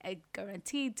win a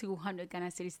guaranteed 200 Ghana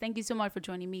cedis. Thank you so much for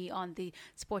joining me on the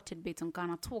Sport Tidbit on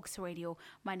Ghana Talks Radio.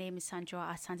 My name is Sandra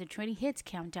Asante. Training Hits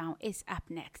Countdown is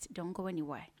up next. Don't go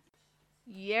anywhere.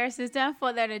 Yes, it's time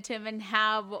for the Entertainment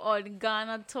Hub on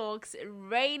Ghana Talks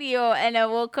Radio, and I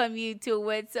welcome you to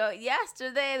it. So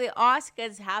yesterday the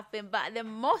Oscars happened, but the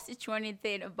most trending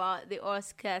thing about the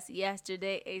Oscars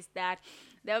yesterday is that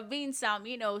there have been some,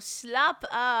 slap,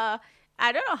 I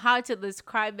don't know how to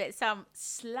describe it, some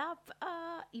slap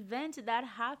event that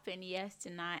happened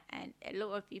yesterday, and a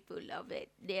lot of people love it.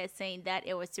 They're saying that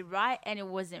it was right and it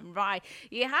wasn't right.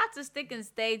 You have to stick and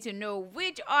stay to know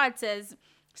which artist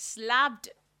slapped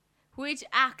which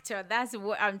actor. That's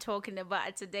what I'm talking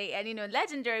about today. And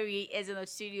Legendary is in the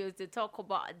studios to talk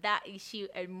about that issue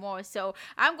and more. So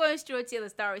I'm going straight to the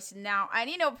stories now.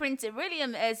 And Prince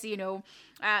William is in a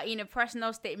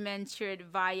personal statement shared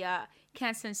via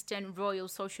Kensington Royal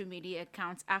social media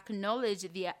accounts,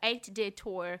 acknowledged their 8-day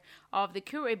tour of the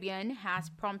Caribbean has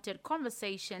prompted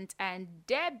conversations and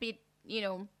debate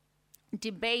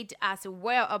as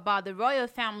well about the royal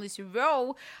family's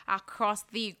role across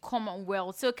the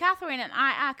Commonwealth. So Catherine and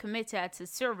I are committed to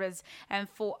service, and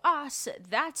for us,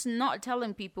 that's not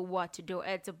telling people what to do.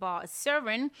 It's about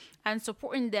serving and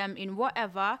supporting them in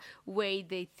whatever way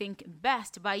they think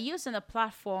best by using a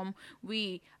platform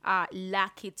we are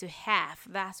lucky to have.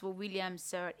 That's what William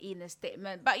said in a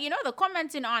statement. But the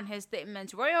commenting on his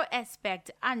statement, royal expert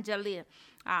Angela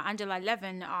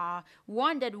Levin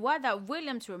wondered whether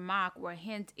William's remark were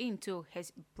hint into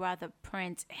his brother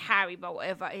Prince Harry. But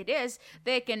whatever it is,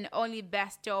 they can only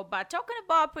best tell. But talking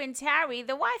about Prince Harry,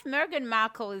 the wife Meghan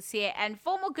Markle is here, and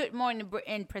former Good Morning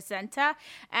Britain presenter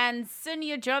and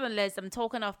senior journalist, I'm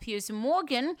talking of Piers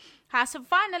Morgan, has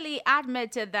finally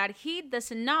admitted that he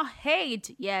does not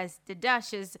hate, the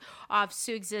Duchess of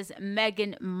Sussex's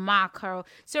Meghan Markle.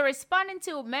 So responding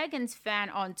to Meghan's fan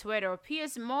on Twitter,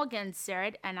 Piers Morgan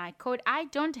said, and I quote, "I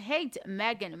don't hate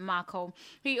Meghan Markle."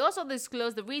 He also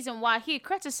disclosed the reason why he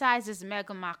criticizes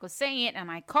Meghan Markle, saying,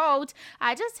 and I quote,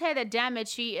 "I just hate the damage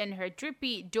she and her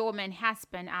drippy dormant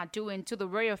husband are doing to the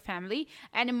royal family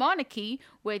and the monarchy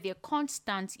with their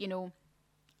constant,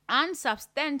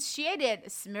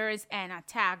 unsubstantiated smears and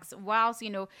attacks, whilst,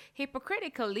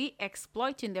 hypocritically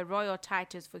exploiting the royal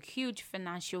titles for huge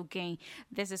financial gain."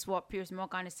 This is what Piers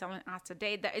Morgan is telling us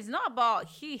today. That it's not about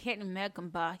he hating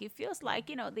Meghan, but he feels like,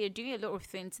 they're doing a lot of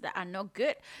things that are not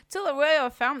good to the royal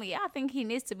family. I think he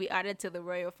needs to be added to the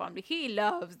royal family. He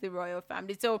loves the royal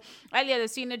family. So earlier, the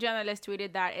senior journalist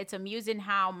tweeted that it's amusing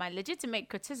how my legitimate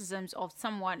criticisms of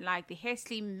someone like the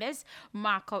Hasty Miss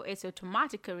Markle is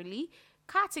automatically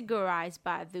categorized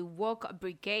by the woke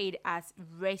brigade as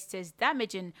racist,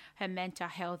 damaging her mental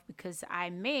health because I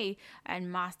may and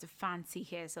must fancy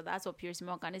her. So that's what Piers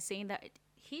Morgan is saying, that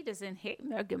he doesn't hate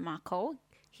Meghan Markle.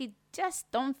 he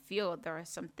just don't feel there are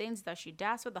some things that she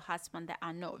does with the husband that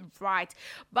are not right.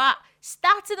 But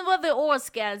starting with the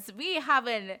Oscars, we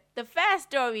having the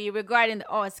first story regarding the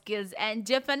Oscars and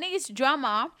Japanese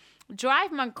drama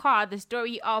Drive My Car, the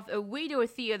story of a widow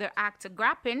theater actor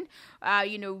Grappin,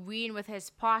 Win with his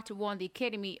part won the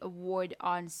Academy Award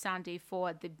on Sunday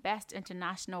for the best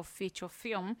international feature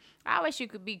film. I wish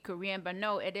it could be Korean, but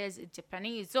no, it is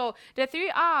Japanese. So the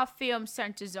 3-hour film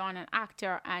centers on an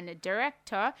actor and a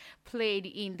director played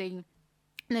in the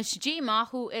Nishijima,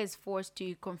 who is forced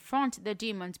to confront the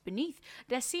demons beneath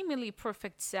the seemingly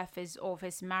perfect surface of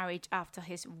his marriage after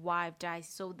his wife dies.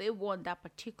 So they won that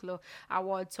particular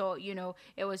award. So,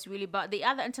 it was really, but the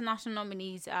other international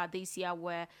nominees this year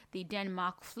were the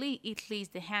Denmark Fleet, Italy's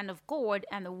The Hand of God,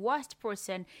 and the worst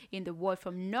person in the world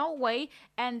from Norway,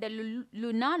 and the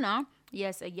Lunana.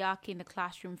 Yes, a yak in the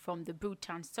classroom from the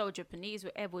Bhutan. So Japanese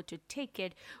were able to take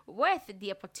it with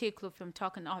the particular film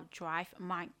talking of Drive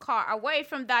My Car. Away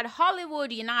from that,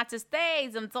 Hollywood, United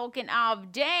States, I'm talking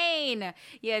of Jane.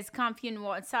 Yes, Campion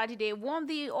Saturday won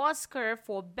the Oscar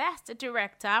for Best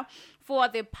Director for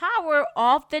The Power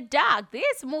of the Dog.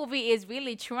 This movie is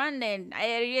really trending.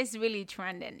 It is really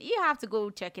trending. You have to go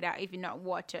check it out if you've not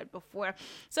watched it before.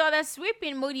 So the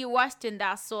sweeping moody western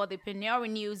that saw the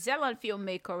pioneering New Zealand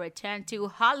filmmaker return to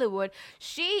Hollywood.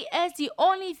 She is the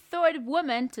only third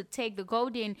woman to take the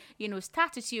golden,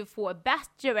 statue for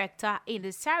Best Director in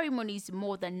the ceremony's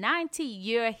more than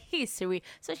 90-year history.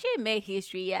 So she made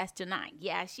history tonight.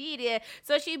 Yeah, she did.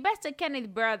 So she bested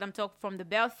Kenneth Bird, I'm talking from the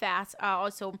Belfast,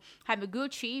 also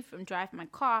Hamaguchi from Drive My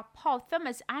Car, Paul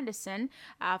Thomas Anderson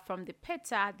from the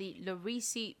Pizza, the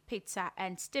Lorisi Pizza,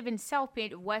 and Steven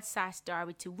Selpin, West Side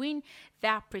Story, to win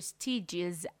that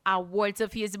prestigious award. So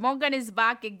Piers Morgan is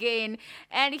back again,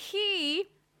 and he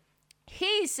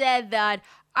said that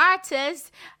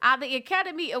artists at the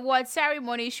Academy Award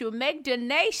ceremony should make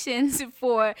donations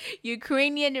for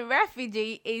Ukrainian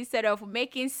refugees instead of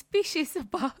making speeches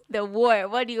about the war.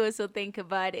 What do you also think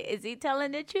about it? Is he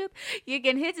telling the truth? You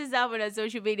can hit us up on our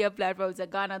social media platforms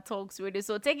at Ghana Talks Radio.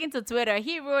 So taking to Twitter,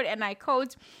 he wrote, and I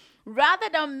quote, "Rather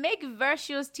than make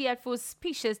virtuous, tearful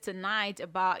speeches tonight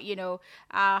about,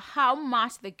 how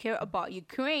much they care about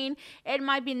Ukraine, it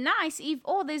might be nice if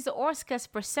all these Oscars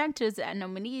presenters and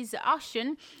nominees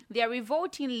auction their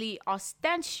revoltingly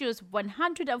ostentatious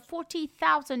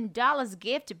 $140,000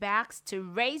 gift bags to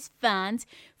raise funds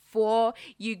for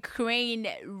Ukraine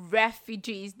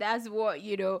refugees." That's what,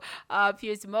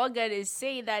 Piers Morgan is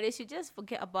saying, that they should just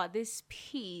forget about this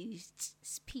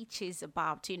speeches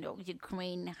about,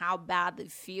 Ukraine, how bad they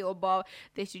feel about.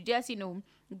 They should just,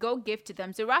 go give to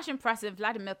them. So Russian President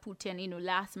Vladimir Putin,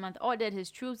 last month ordered his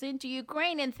troops into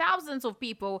Ukraine, and thousands of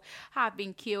people have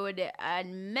been killed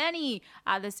and many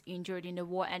others injured in the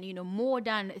war. And, more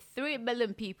than 3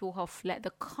 million people have fled the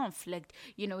conflict.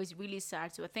 It's really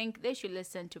sad. So I think they should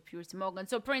listen to Piers Morgan.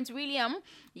 So Prince William,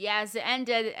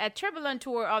 ended a turbulent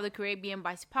tour of the Caribbean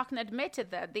by Spark, admitted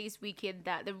that this weekend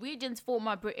that the region's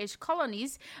former British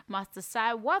colonies must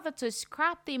decide whether to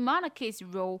scrap the monarchy's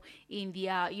role in the,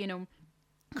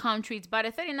 countries. But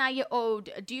a 39-year-old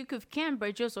Duke of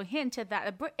Cambridge also hinted that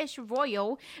a British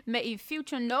royal may in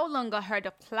future no longer head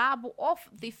a club of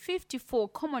the 54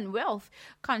 Commonwealth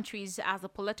countries as a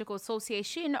political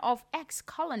association of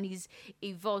ex-colonies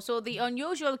evolves. So the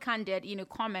unusual candid,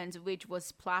 comment, which was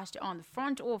splashed on the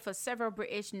front of several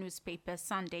British newspapers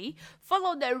Sunday,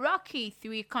 followed the rocky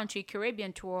 3-country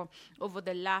Caribbean tour over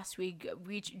the last week,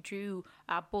 which drew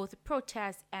both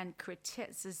protests and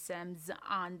criticisms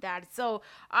on that. So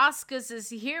Oscars is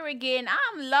here again.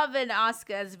 I'm loving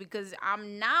Oscars because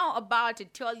I'm now about to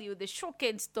tell you the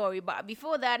shocking story. But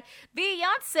before that,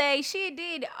 Beyonce, she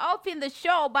did open the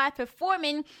show by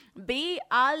performing Be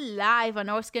Alive, an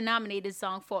Oscar-nominated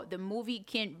song for the movie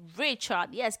King Richard.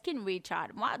 Yes, King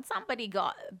Richard. Somebody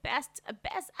got best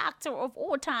actor of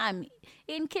all time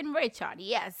in King Richard.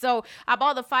 Yes. So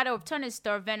about the father of tennis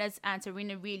star Venus and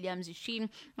Serena Williams, she and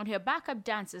her backup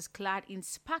dancers clad in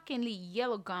sparkingly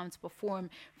yellow gowns perform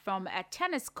from a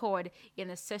tennis court in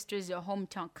the sister's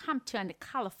hometown, Compton,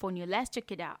 California. Let's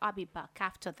check it out. I'll be back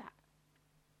after that.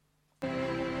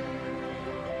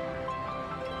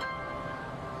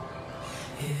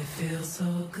 It feels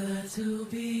so good to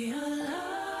be alive.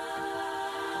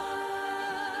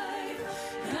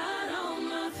 Got all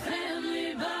my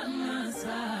family by my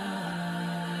side.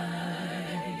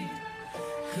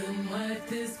 Couldn't wipe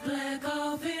this black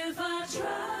off if I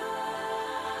tried.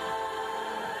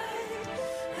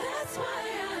 That's why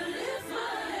I lift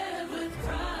my head with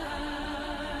pride.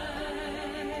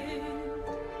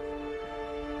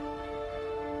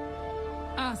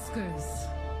 Oscars.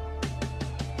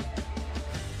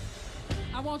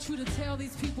 I want you to tell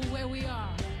these people where we are.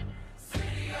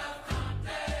 City of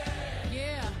Compton.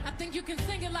 Yeah, I think you can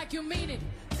sing it like you mean it.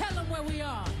 Tell them where we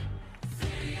are.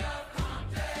 City of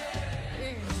Compton.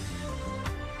 Yeah.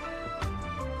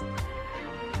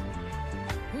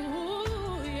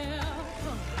 Ooh, yeah.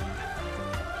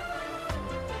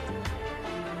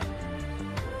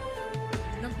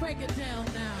 Now break it down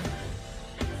now.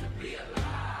 To be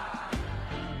alive.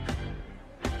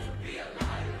 To be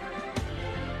alive.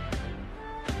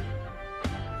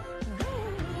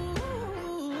 Ooh.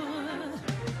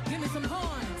 Give me some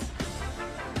horns.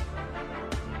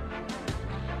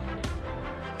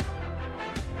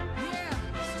 Yeah,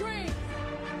 string.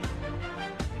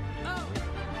 Oh.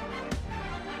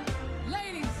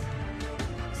 Ladies,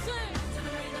 sing.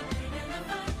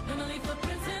 Gonna leave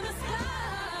footprints in the sky.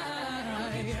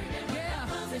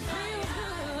 Yeah, it feels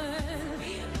good.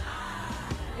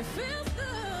 It feels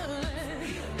good.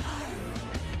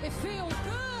 It feels good.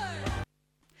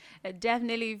 It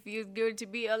definitely feels good to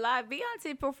be alive.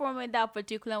 Beyonce performing that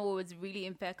particular one was really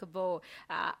impeccable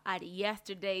at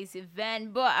yesterday's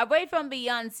event. But away from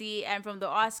Beyonce and from the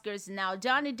Oscars now,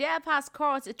 Johnny Depp has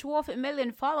crossed 12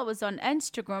 million followers on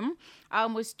Instagram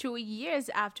almost 2 years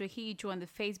after he joined the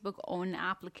Facebook-owned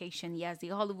application. Yes, the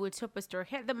Hollywood superstar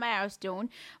hit the milestone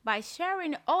by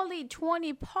sharing only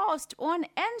 20 posts on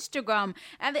Instagram.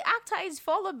 And the actor is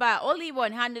followed by only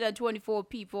 124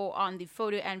 people on the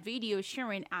photo and video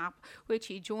sharing app, which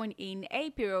he joined in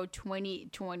April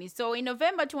 2020. So in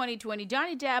November 2020,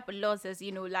 Johnny Depp lost his,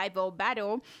 libel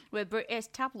battle with British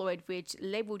tabloid, which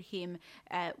labeled him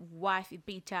a wife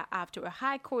beater after a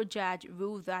high court judge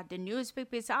ruled that the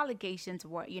newspaper's allegations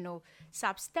were,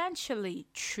 substantially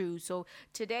true. So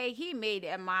today he made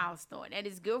a milestone, and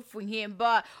it's good for him.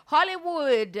 But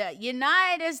Hollywood,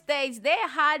 United States, they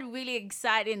had really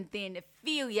exciting thing to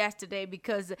feel yesterday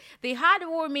because the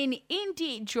heartwarming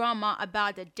indie drama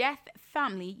about the Death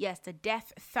Family, yes, the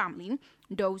Death Family,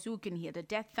 those who can hear the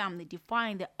Death Family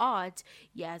defying the odds,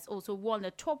 yes, also won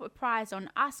the top prize on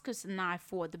Oscars night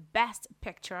for the Best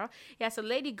Picture. Yes, so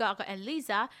Lady Gaga and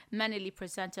Lisa Minnelli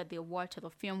presented the award to the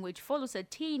film, which follows a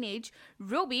teenage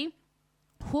Ruby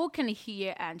who can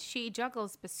hear, and she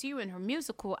juggles pursuing her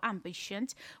musical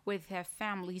ambitions with her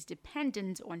family's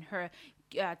dependence on her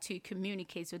to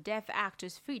communicate. So deaf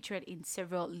actors featured in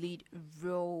several lead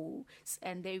roles,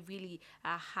 and they really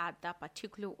had that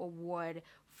particular award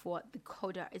for the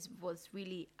coda. It was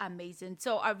really amazing.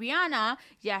 So Ariana,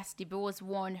 yes, DeBose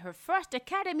won her first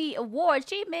Academy Award.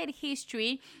 She made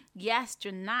history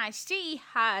yesterday. She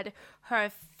had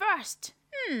her first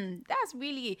that's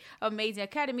really amazing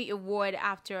Academy Award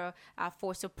after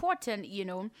for supporting,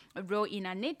 a role in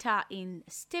Anita in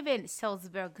Steven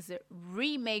Spielberg's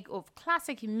remake of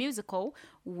classic musical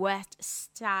West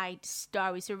Side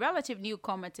Story. So, relative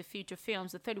newcomer to feature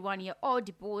films, the 31-year-old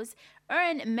DeBose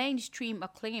earned mainstream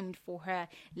acclaim for her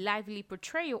lively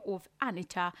portrayal of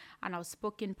Anita, an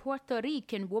outspoken Puerto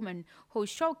Rican woman who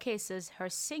showcases her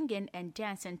singing and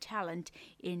dancing talent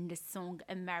in the song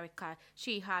America.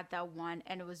 She had that one,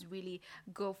 and it was really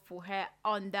good for her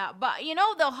on that. But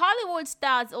the Hollywood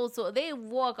stars also, they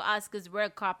walk Oscars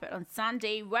red carpet on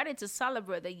Sunday, ready to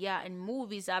celebrate the year in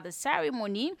movies at the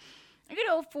ceremony.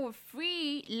 For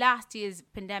free last year's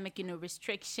pandemic,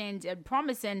 restrictions and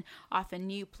promising of a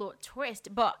new plot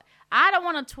twist. But I don't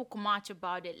want to talk much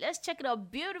about it. Let's check it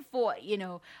out. Beautiful,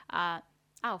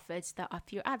 outfits that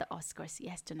appear at the Oscars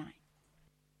yesterday.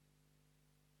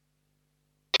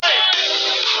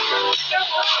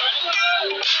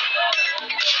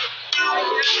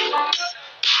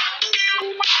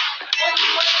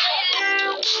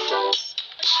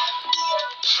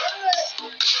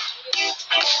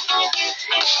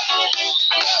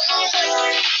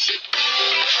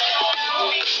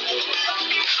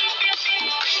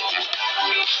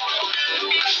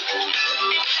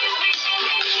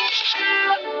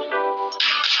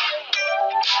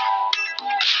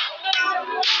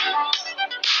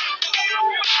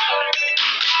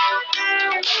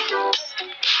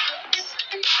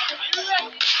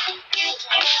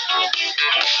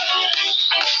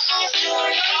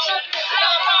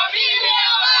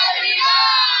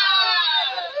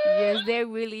 Yes, they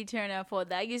really turn out for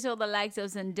that. You saw the likes of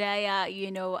Zendaya,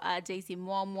 Jason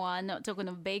Momoa, not talking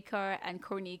of Baker and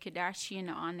Kourtney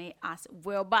Kardashian on it as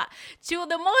well. But to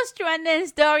the most trending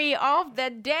story of the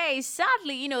day,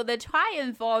 sadly, the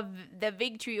triumph of the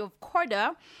victory of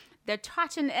Coda, the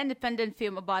touching independent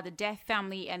film about the Death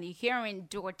family and the heroine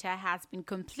daughter, has been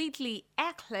completely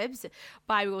eclipsed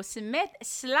by Will Smith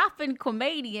slapping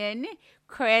comedian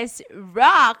Chris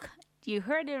Rock You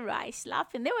heard it right.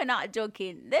 Slapping. They were not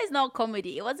joking. There's no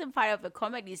comedy. It wasn't part of a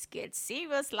comedy skit.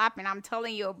 Serious slapping. I'm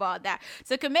telling you about that.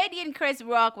 So comedian Chris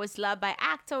Rock was slapped by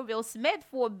actor Will Smith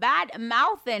for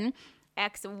bad-mouthing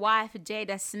ex-wife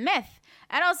Jada Smith.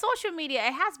 And on social media,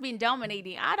 it has been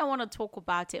dominating. I don't want to talk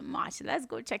about it much. Let's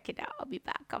go check it out. I'll be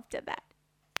back after that.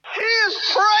 He is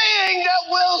praying that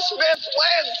Will Smith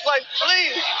wins. Like,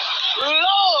 please,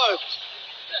 Lord.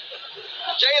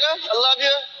 Jada, I love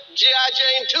you. G.I.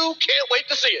 Jane 2, can't wait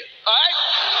to see it. All right?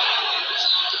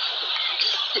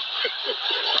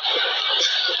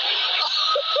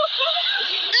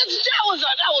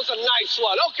 that was a nice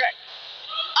one. Okay.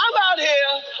 I'm out here.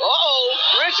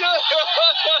 Richard.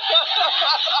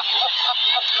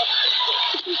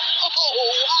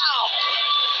 Oh, wow.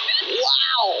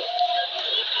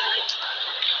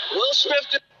 Will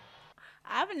Smith.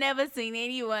 I've never seen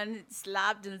anyone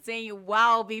slapped and saying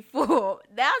wow before.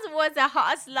 That was a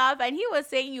hot slap, and he was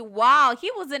saying wow. He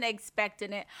wasn't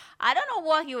expecting it. I don't know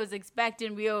what he was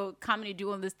expecting Will coming to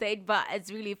do on the stage, but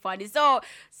it's really funny. So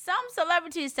some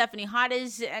celebrities, Stephanie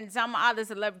Haddish and some other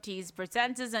celebrities,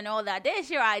 presenters and all that, they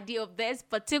share idea of this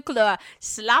particular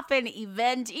slapping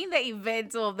event in the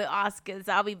event of the Oscars.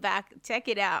 I'll be back. Check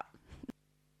it out.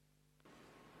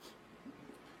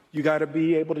 You got to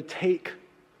be able to take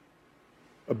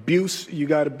abuse. You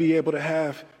got to be able to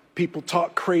have people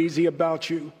talk crazy about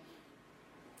you.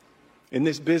 In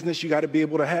this business, you got to be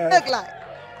able to have. Look like.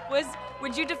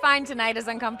 Would you define tonight as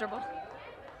uncomfortable?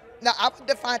 No, I would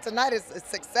define tonight as a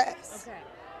success. Okay.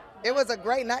 It was a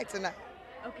great night tonight.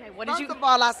 Okay. What did you? First of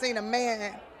all, I seen a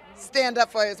man stand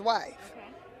up for his wife,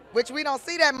 which we don't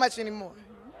see that much anymore.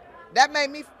 That made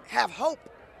me have hope.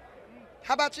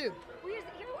 How about you?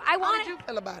 How did you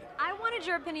feel about it? I wanted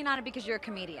your opinion on it because you're a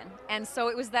comedian. And so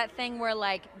it was that thing where,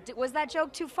 like, was that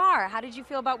joke too far? How did you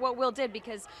feel about what Will did?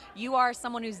 Because you are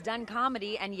someone who's done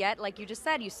comedy, and yet, like you just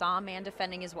said, you saw a man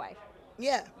defending his wife.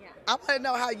 Yeah. I want to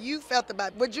know how you felt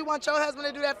about it. Would you want your husband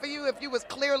to do that for you if you was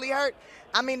clearly hurt?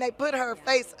 I mean, they put her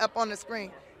face up on the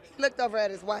screen. He looked over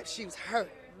at his wife. She was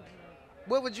hurt.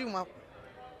 What would you want?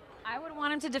 I would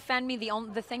want him to defend me.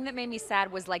 The thing that made me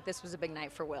sad was, like, this was a big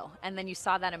night for Will. And then you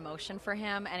saw that emotion for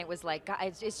him, and it was like, God,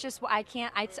 it's just, I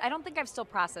don't think I've still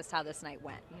processed how this night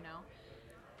went, you know?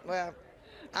 Well,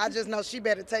 I just know she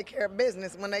better take care of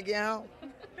business when they get home.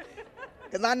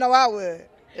 Because I know I would.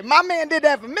 If my man did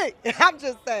that for me, I'm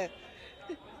just saying,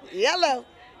 yellow.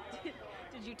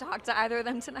 Did you talk to either of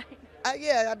them tonight?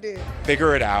 Yeah, I did.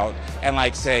 Figure it out and,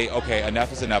 like, say, okay,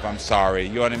 enough is enough. I'm sorry.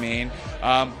 You know what I mean?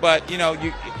 But,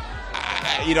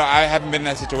 I haven't been in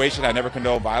that situation. I never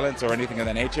condone violence or anything of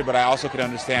that nature, but I also can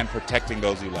understand protecting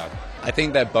those you love. I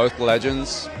think they're both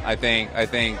legends. I think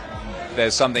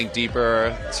there's something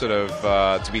deeper sort of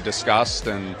to be discussed,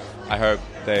 and I hope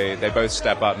they both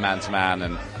step up man to man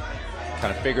and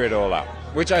kind of figure it all out,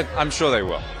 which I'm sure they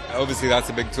will. Obviously, that's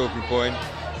a big talking point.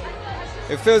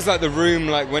 It feels like the room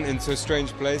went into a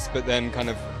strange place, but then kind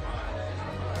of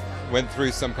went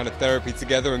through some kind of therapy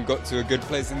together and got to a good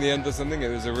place in the end or something. It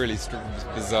was a really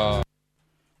bizarre.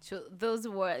 So those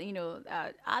were,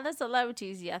 other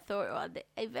celebrities, thought the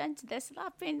event, the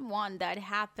slapping one that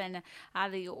happened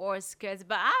at the Oscars.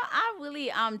 But I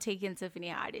really am taking Tiffany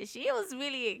Haddish. She was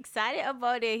really excited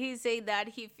about it. He said that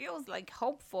he feels like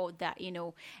hopeful that,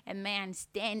 a man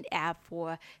stand up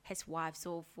for his wife.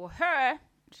 So for her,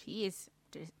 she is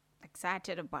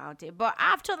excited about it. But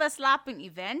after the slapping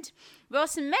event, Will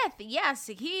Smith, yes,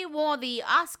 he won the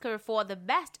Oscar for the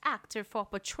Best Actor for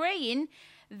portraying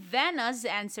Venus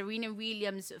and Serena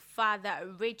Williams'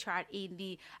 father Richard in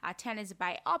the tennis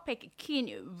biopic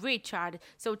King Richard.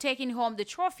 So taking home the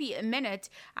trophy a minute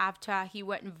after he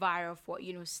went viral for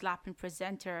slapping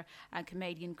presenter and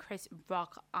comedian Chris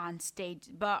Rock on stage.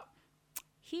 But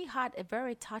he had a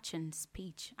very touching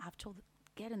speech after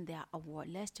getting their award.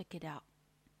 Let's check it out.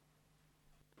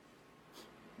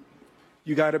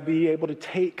 You got to be able to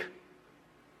take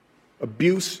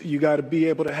abuse. You got to be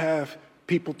able to have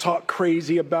people talk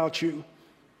crazy about you.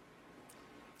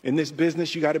 In this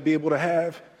business, you got to be able to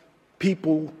have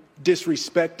people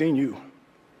disrespecting you.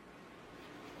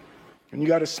 And you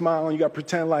got to smile and you got to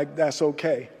pretend like that's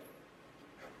okay.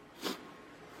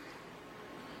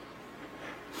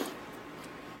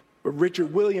 But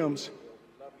Richard Williams,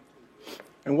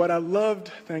 and what I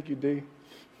loved, thank you, D.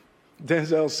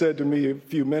 Denzel said to me a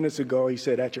few minutes ago, he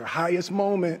said, at your highest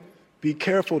moment, be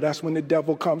careful, that's when the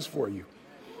devil comes for you.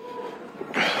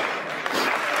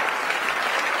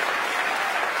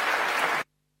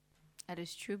 At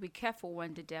is true. Be careful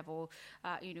when the devil,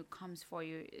 comes for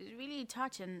you. It's really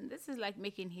touching. This is like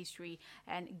making history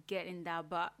and getting that.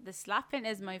 But the slapping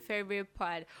is my favorite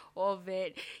part of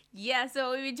it. Yeah,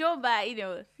 so we joined by,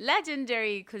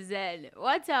 legendary Kuzel.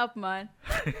 What's up, man?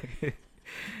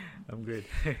 I'm good.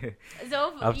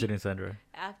 So afternoon, Sandra.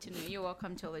 Afternoon. You're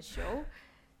welcome to the show.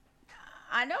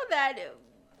 I know that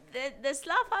the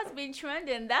slap has been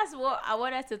trending. That's what I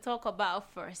wanted to talk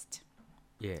about first.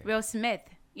 Yeah. Will Smith,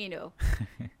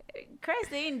 Chris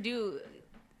didn't do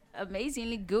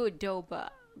amazingly good though,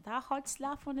 but that hot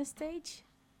slap on the stage.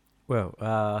 Well,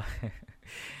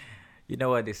 you know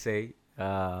what they say,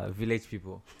 village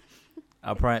people.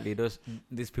 Apparently,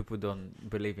 these people don't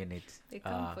believe in it. They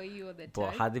come for you all the time.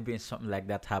 But had there been something like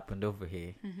that happened over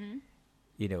here,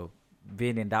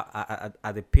 being in that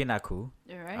at the pinnacle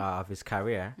of his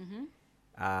career,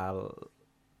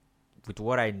 with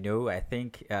what I know, I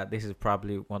think this is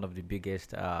probably one of the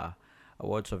biggest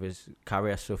awards of his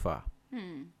career so far.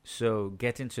 So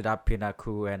getting to that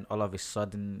pinnacle and all of a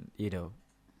sudden,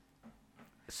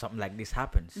 something like this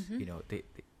happens.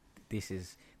 This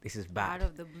is bad. Out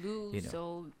of the blue,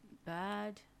 so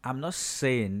bad. I'm not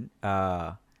saying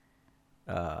the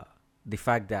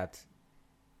fact that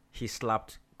he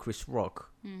slapped Chris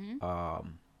Rock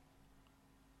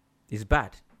is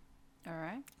bad. All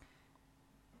right.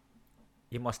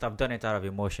 He must have done it out of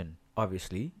emotion,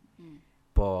 obviously.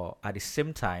 But at the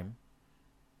same time,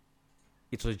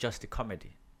 it was just a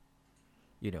comedy.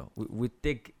 We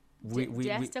take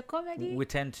just a comedy. We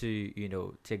tend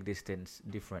to take these things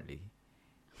differently.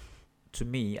 To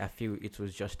me, I feel it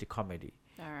was just a comedy.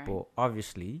 All right. But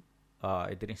obviously,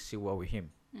 it didn't sit well with him.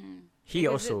 He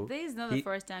Because also this is not the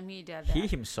first time he did that. He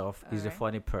himself is a Alright.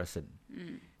 funny person.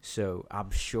 So I'm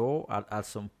sure at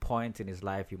some point in his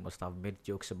life he must have made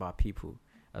jokes about people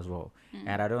as well.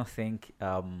 And I don't think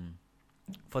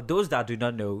for those that do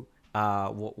not know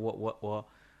what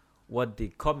the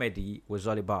comedy was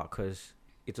all about, because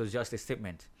it was just a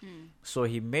statement. So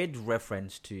he made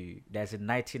reference to there's a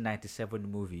 1997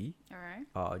 movie,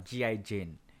 G.I.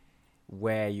 Jane,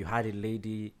 where you had a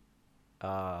lady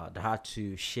that had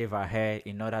to shave her hair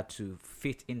in order to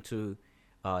fit into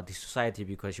the society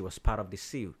because she was part of the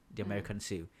SEAL, the American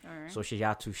SEAL. Alright. So she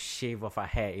had to shave off her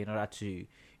hair in order to,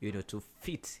 to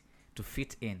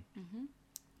fit in.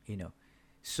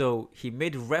 So he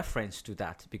made reference to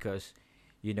that because,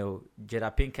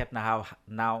 Jada Pinkett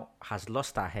now has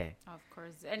lost her hair. Of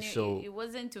course, and So it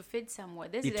wasn't to fit somewhere.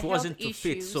 This is It a wasn't health to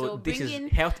issue. fit. So this is bringing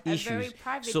health a very issues.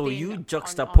 private So thing you on-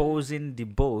 juxtaposing the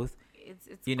both, it's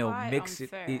makes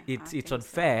quite unfair. it's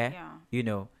unfair.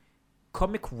 Yeah.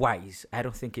 Comic wise, I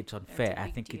don't think it's unfair. I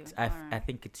big think deal. it's I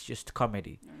think it's just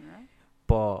comedy. Alright.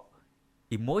 But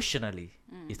emotionally,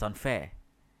 it's unfair.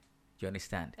 You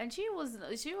understand? And she was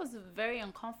very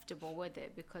uncomfortable with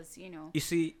it because You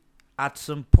see, at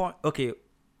some point, okay,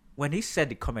 when he said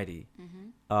the comedy,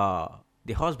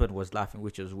 the husband was laughing,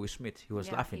 which was Will Smith. He was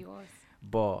Yeah, laughing, he was.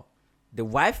 but the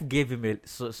wife gave him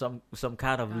some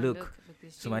kind of look.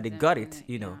 with So when they his got jeans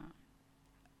it, and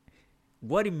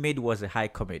what he made was a high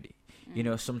comedy.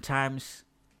 Sometimes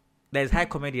there's high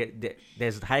comedy.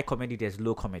 There's high comedy. There's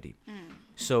low comedy.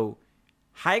 So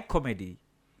high comedy,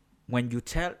 when you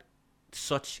tell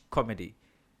such comedy,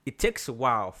 it takes a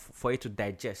while for it to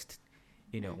digest.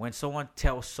 When someone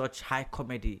tells such high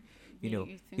comedy, You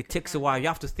think it takes a about while. You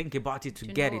have to think about it to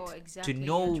get know it, exactly to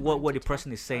know what what to the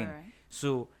person talk- is saying. Alright.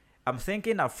 So I'm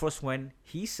thinking at first when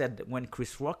he said, when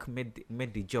Chris Rock made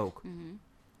the joke,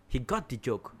 he got the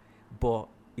joke, but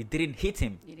it didn't hit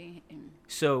him. You didn't hit him.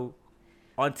 So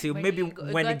until But maybe you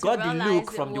go- when he to got the realize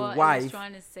look from the what he was wife,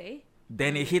 trying to say.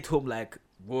 then it hit home like,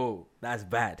 whoa, that's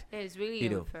bad. It's really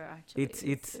unfair, actually.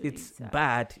 It's sad.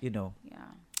 bad, Yeah.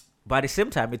 But at the same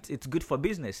time, it's good for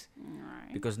business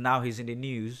Alright. because now he's in the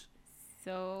news.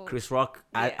 So Chris Rock,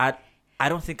 yeah. I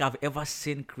don't think I've ever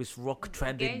seen Chris Rock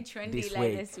trending getting trendy this like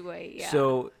way. this way. Yeah.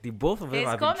 So the both of them his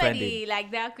have been comedy trending. like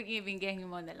that couldn't even get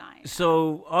him on the line.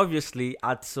 So obviously,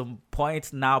 at some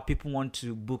point now, people want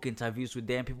to book interviews with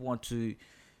them. People want to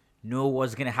know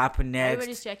what's gonna happen next.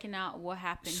 Everybody's checking out what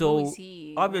happened. Who So is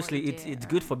he? obviously, What it's he did,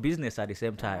 good for business at the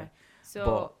same time.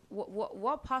 So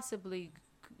what possibly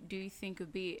do you think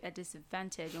would be a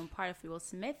disadvantage on part of Will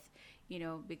Smith?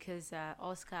 Because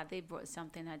Oscar, they brought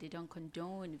something that they don't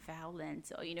condone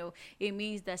violence, or it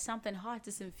means that something hot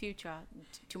is in future,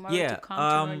 tomorrow to come,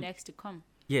 tomorrow next to come.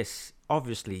 Yes,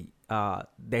 obviously,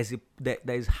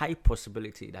 there's high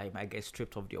possibility that he might get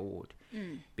stripped of the award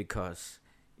because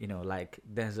like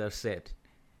Denzel said,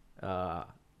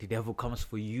 the devil comes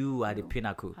for you at the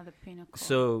pinnacle. At the pinnacle.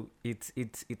 So it's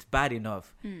bad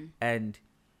enough, and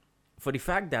for the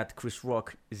fact that Chris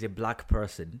Rock is a black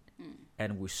person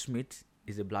and Will Smith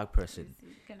is a black person,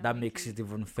 that makes it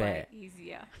even fair.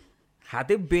 Easier.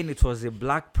 Had it was a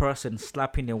black person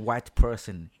slapping a white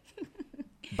person,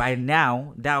 by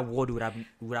now that award would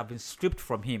have been stripped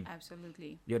from him.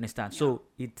 Absolutely. You understand? Yeah. So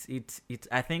it's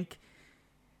I think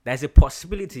there's a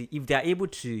possibility if they are able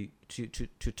to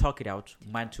talk it out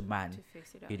man to man. To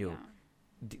fix it out,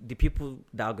 the people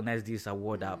that organize this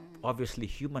award are obviously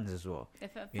humans as well. The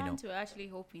fans were actually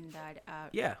hoping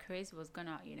that Chris was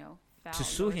gonna, to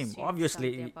sue him.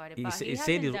 Obviously, he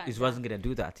said he wasn't gonna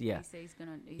do that. Yeah, he said he's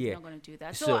not gonna do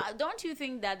that. So don't you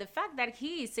think that the fact that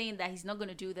he is saying that he's not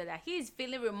gonna do that he is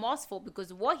feeling remorseful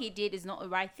because what he did is not the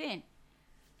right thing?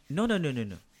 No.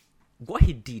 What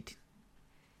he did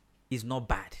is not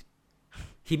bad.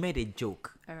 He made a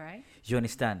joke. All right. You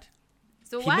understand?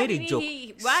 So he made a joke.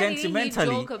 Why did he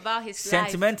joke about his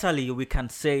sentimentally, life? We can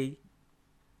say,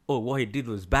 oh, what he did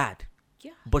was bad.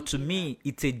 Yeah, but to me,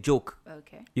 it's a joke.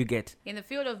 Okay. You get? In the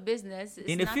field of business, it's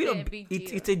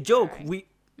it's a joke. Right.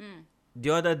 The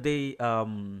other day,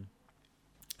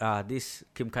 this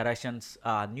Kim Kardashian's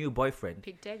new boyfriend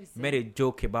made a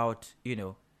joke about,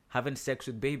 having sex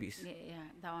with babies. Yeah,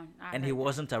 that one. And he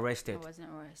wasn't arrested.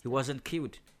 He wasn't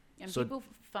killed. And people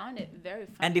found it very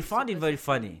funny. And they found it very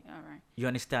funny. All right. You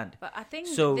understand? But I think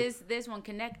there's one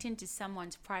connecting to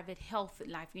someone's private health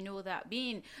life. That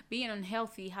being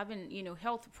unhealthy, having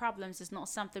health problems is not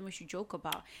something we should joke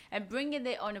about. And bringing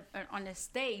it on a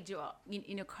stage or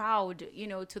in a crowd,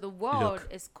 to the world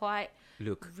is quite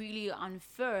really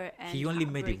unfair. And he only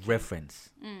made a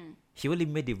reference. He only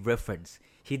made a reference.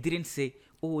 He didn't say,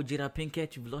 "Oh, Jada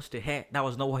Pinkett, you've lost your hair." That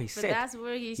was not what he said. That's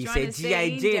where he trying to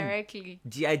say indirectly.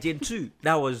 G.I. Jane 2.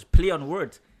 That was play on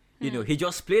words. He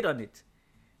just played on it.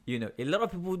 A lot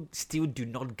of people still do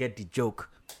not get the joke.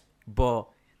 But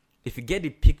if you get the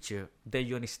picture, then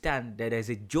you understand that there's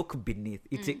a joke beneath.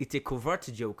 It's a covert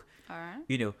joke. All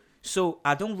right. So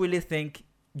I don't really think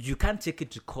you can take it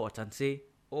to court and say,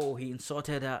 "Oh, he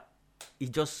insulted her." He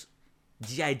just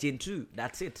G.I. Jane 2.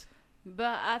 That's it.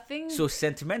 But I think so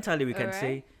sentimentally we can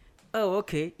say, "Oh,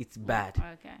 okay, it's bad."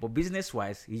 Okay. But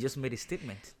business-wise, he just made a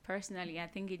statement. Personally, I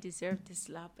think he deserved the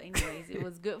slap. Anyways, it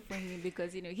was good for him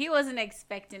because he wasn't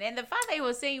expecting, and the fact that he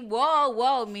was saying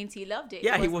 "whoa" means he loved it.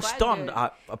 Yeah, he was stunned.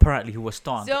 Apparently, he was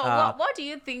stunned. So, what do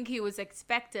you think he was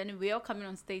expecting? We all coming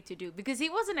on stage to do because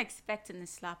he wasn't expecting the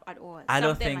slap at all. I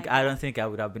don't think I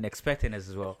would have been expecting it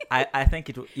as well. I think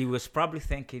he was probably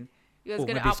thinking. He was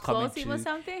gonna up close him or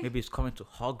something. Maybe he's coming to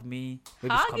hug me.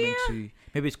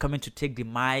 Maybe he's coming to take the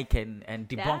mic and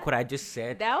debunk what I just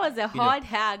said. That was a hard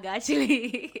hug,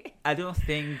 actually. I don't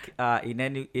think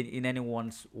in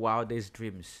anyone's wildest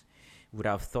dreams would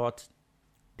have thought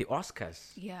the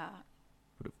Oscars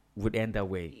would end that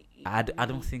way. I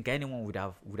don't think anyone would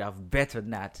have bettered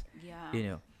that.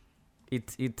 Yeah.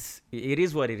 It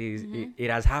is what it is. It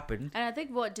has happened. And I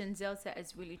think what Denzel said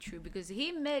is really true because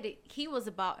he made it. He was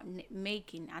about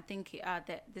making. I think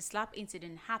the slap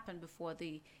incident happened before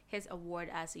his award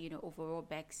as overall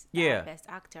best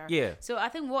actor. Yeah. So I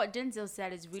think what Denzel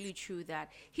said is really true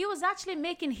that he was actually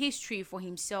making history for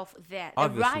himself there,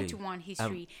 obviously. The right to one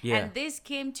history. And this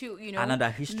came to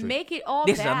another history. Make it all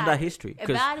this bad. Is another history. A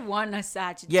bad one as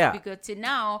such. Yeah. Because to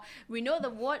now we know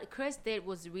that what Chris did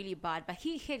was really bad, but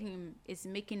he hit him is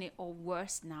making it all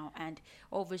worse now and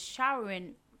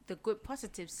overshadowing the good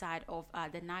positive side of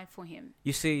the night for him.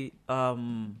 You see, to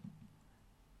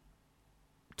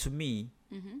me,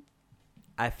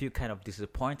 I feel kind of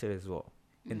disappointed as well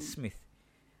in Smith.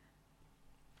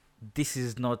 This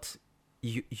is not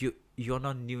you're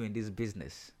not new in this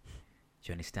business.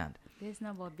 Do you understand? This is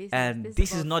not about business. And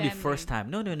this is not the first time.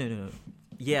 No.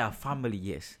 Yeah, family,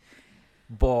 yes,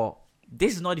 but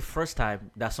this is not the first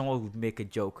time that someone would make a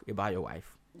joke about your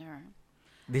wife. Yeah.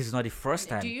 This is not the first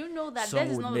time. Do you know that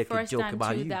this is not the first time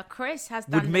too that Chris has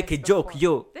done would make a joke,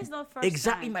 yo. This is not the first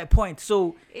exactly time. My point.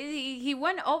 So he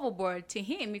went overboard. To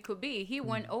him, it could be he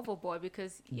went overboard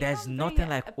because there's nothing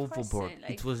like overboard.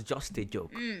 It was just a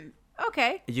joke.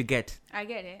 Okay. You get. I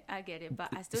get it, but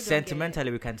I still don't sentimentally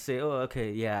get it. We can say, oh,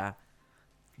 okay, yeah.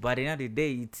 But at the end of the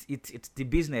day, it's the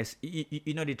business.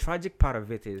 The tragic part of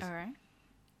it is. All right.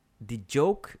 The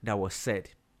joke that was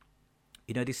said,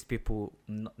 these people,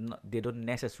 they don't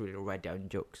necessarily write down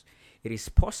jokes. It is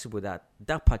possible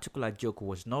that particular joke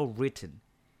was not written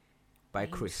by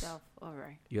Chris. All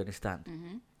right. You understand?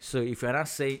 So if you're not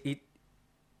saying it,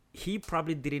 he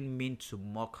probably didn't mean to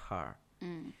mock her.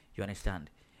 You understand?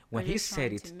 When he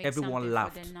said it, everyone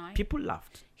laughed. People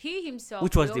laughed. He himself,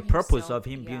 which was the purpose of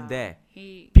him being there.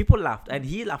 People People laughed, and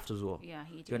he laughed as well. Yeah,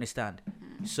 he did. You understand?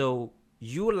 So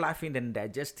you laughing and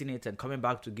digesting it and coming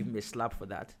back to give me a slap for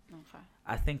that. Okay.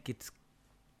 I think it's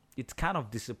kind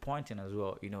of disappointing as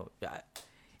well.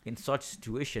 In such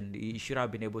situation, he should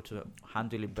have been able to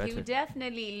handle it better. You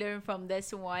definitely learn from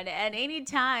this one. And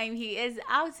anytime he is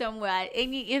out somewhere at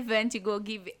any event to go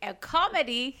give a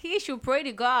comedy, he should pray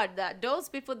to God that those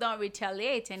people don't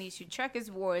retaliate, and he should check his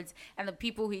words and the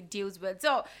people he deals with.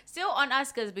 So, still on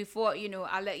Oscars, before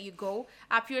I'll let you go.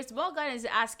 Piers Morgan is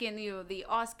asking the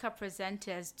Oscar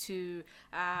presenters to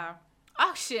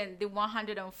auction the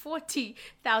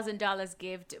 $140,000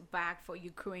 gift back for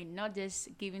Ukraine, not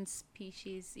just giving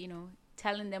speeches,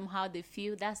 telling them how they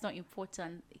feel. That's not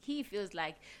important. He feels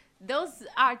like those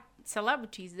are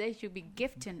celebrities. They should be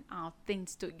gifting out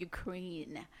things to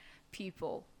Ukraine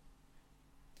people.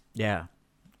 Yeah,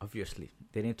 obviously.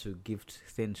 They need to gift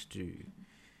things to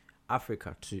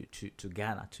Africa, to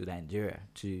Ghana, to Nigeria,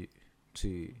 to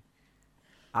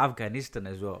Afghanistan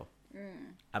as well.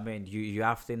 I mean, you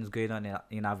have things going on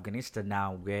in Afghanistan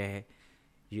now where,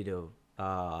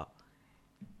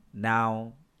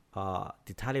 now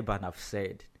the Taliban have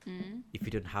said, if you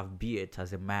don't have beard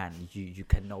as a man, you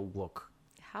cannot work.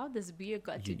 How does beard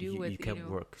got to do with you can't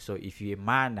work? So if you're a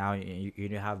man now, you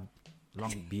don't have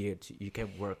long beard, you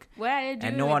can't work. What are you doing?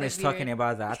 And no one is talking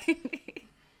about that.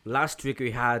 Last week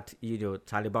we had,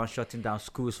 Taliban shutting down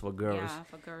schools for girls. Yeah,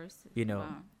 for girls.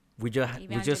 Wow. We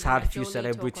just had a few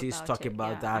celebrities talking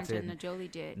about that, and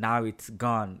now it's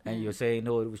gone. And you're saying,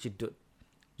 no, we should do.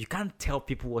 You can't tell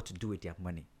people what to do with their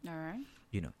money. All right.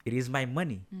 It is my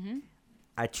money.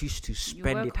 I choose to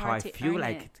spend it how I feel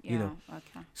like it.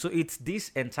 Okay. So it's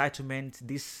this entitlement,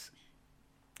 this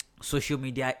social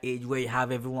media age where you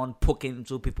have everyone poking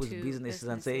into people's businesses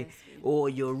and say, "Oh,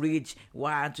 you're rich.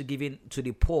 Why aren't you giving to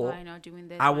the poor? Why not doing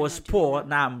this? I was poor,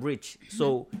 now I'm rich."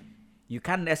 So. You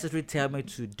can't necessarily tell me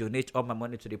to donate all my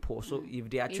money to the poor. So if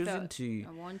they are choosing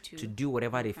to do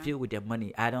whatever they feel with their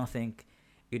money, I don't think,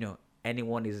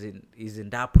 anyone is in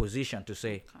that position to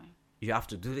say you have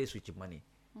to do this with your money.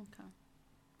 Okay.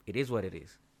 It is what it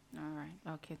is. All right.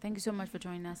 Okay. Thank you so much for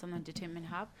joining us on Entertainment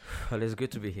Hub. Well, it's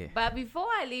good to be here. But before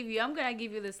I leave you, I'm gonna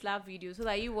give you the slap video so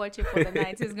that you watch it for the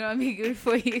night. It's gonna be good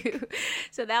for you.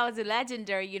 So that was a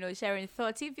legendary, sharing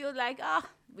thoughts. He feels like,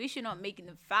 we should not make a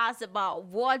fuss about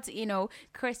what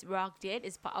Chris Rock did.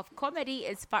 It's part of comedy.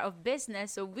 It's part of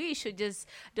business. So we should just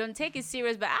don't take it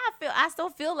serious. But I still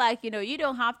feel like you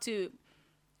don't have to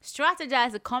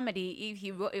strategize a comedy if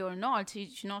he wrote it or not. You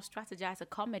should not strategize a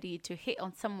comedy to hit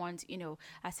on someone's a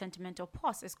sentimental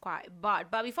pause. It's quite bad.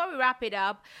 But before we wrap it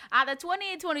up, at the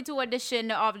 2022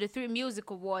 edition of the 3 Music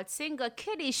Awards, singer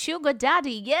Kitty Sugar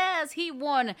Daddy, yes, he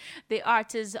won the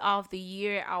Artist of the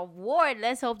Year award.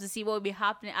 Let's hope to see what will be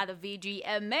happening at the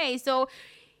VGMA. So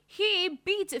he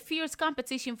beat fierce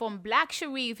competition from Black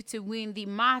Sharif to win the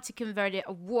Martin Verde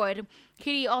Award.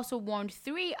 Kitty also won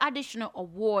 3 additional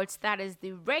awards, that is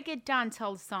the Reggae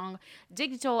Dancehall Song,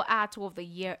 Digital Art of the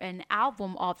Year, and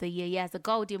Album of the Year. Yes, the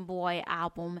Golden Boy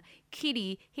album.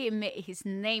 Kitty, he made his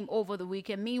name over the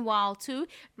weekend. Meanwhile, too,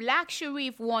 Black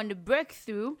Sharif won the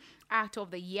Breakthrough Act of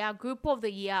the Year, Group of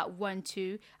the Year went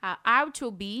to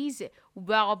R2B's.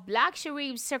 Well, Black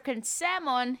Sharif's second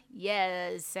sermon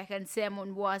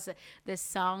was the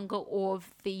Song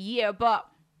of the Year. But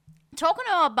talking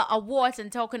about awards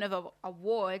and talking about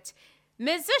awards,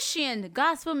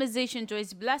 gospel musician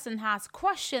Joyce Blessing has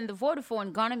questioned the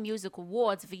Vodafone Ghana Music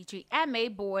Awards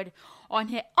VGMA board on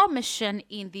her omission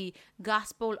in the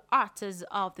Gospel Artist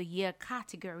of the Year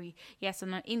category. Yes,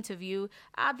 in an interview,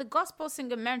 the gospel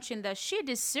singer mentioned that she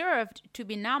deserved to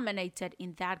be nominated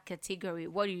in that category.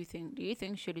 What do you think? Do you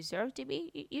think she deserved to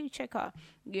be? You check her,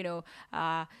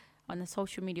 on the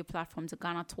social media platforms of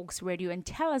Ghana Talks Radio and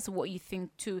tell us what you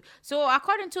think too. So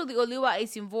according to the Oluwa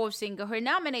Is Involved singer, her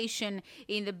nomination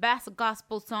in the Best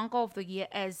Gospel Song of the Year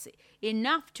is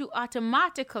enough to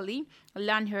automatically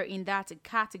land her in that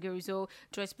category. So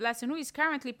Joyce Blessing, who is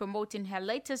currently promoting her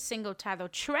latest single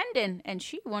titled Trending, and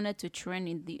she wanted to trend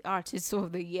in the Artist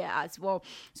of the Year as well.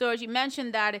 So she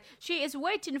mentioned that she is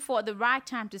waiting for the right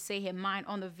time to say her mind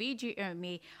on the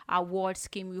VGMA award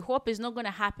scheme. We hope it's not going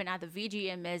to happen at the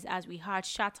VGMAs as we heard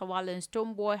Shatta Wale and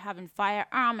Stonebwoy having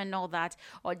firearm and all that,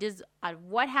 or just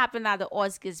what happened at the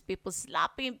Oscars, people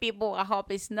slapping people. I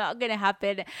hope it's not going to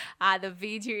happen at the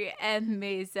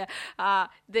VGMAs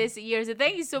this year. So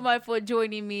thank you so much for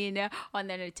joining me on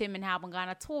the Entertainment Hub on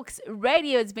Ghana Talks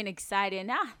Radio. It's been exciting.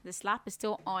 The slap is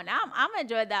still on. I'm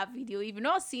enjoying that video. If you've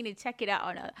not seen it, check it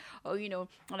out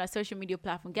on a social media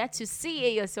platform. Get to see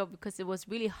it yourself because it was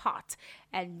really hot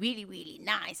and really, really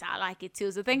nice. I like it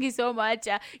too. So thank you so much.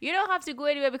 You don't have to go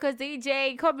anywhere because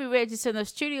DJ Kobe Regis in the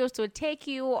studios to take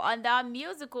you on that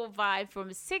musical vibe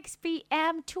from 6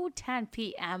 p.m. to 10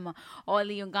 p.m.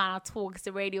 only on Ghana Talks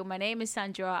the Radio. My name is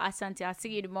Sandra Asante. I'll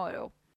see you tomorrow.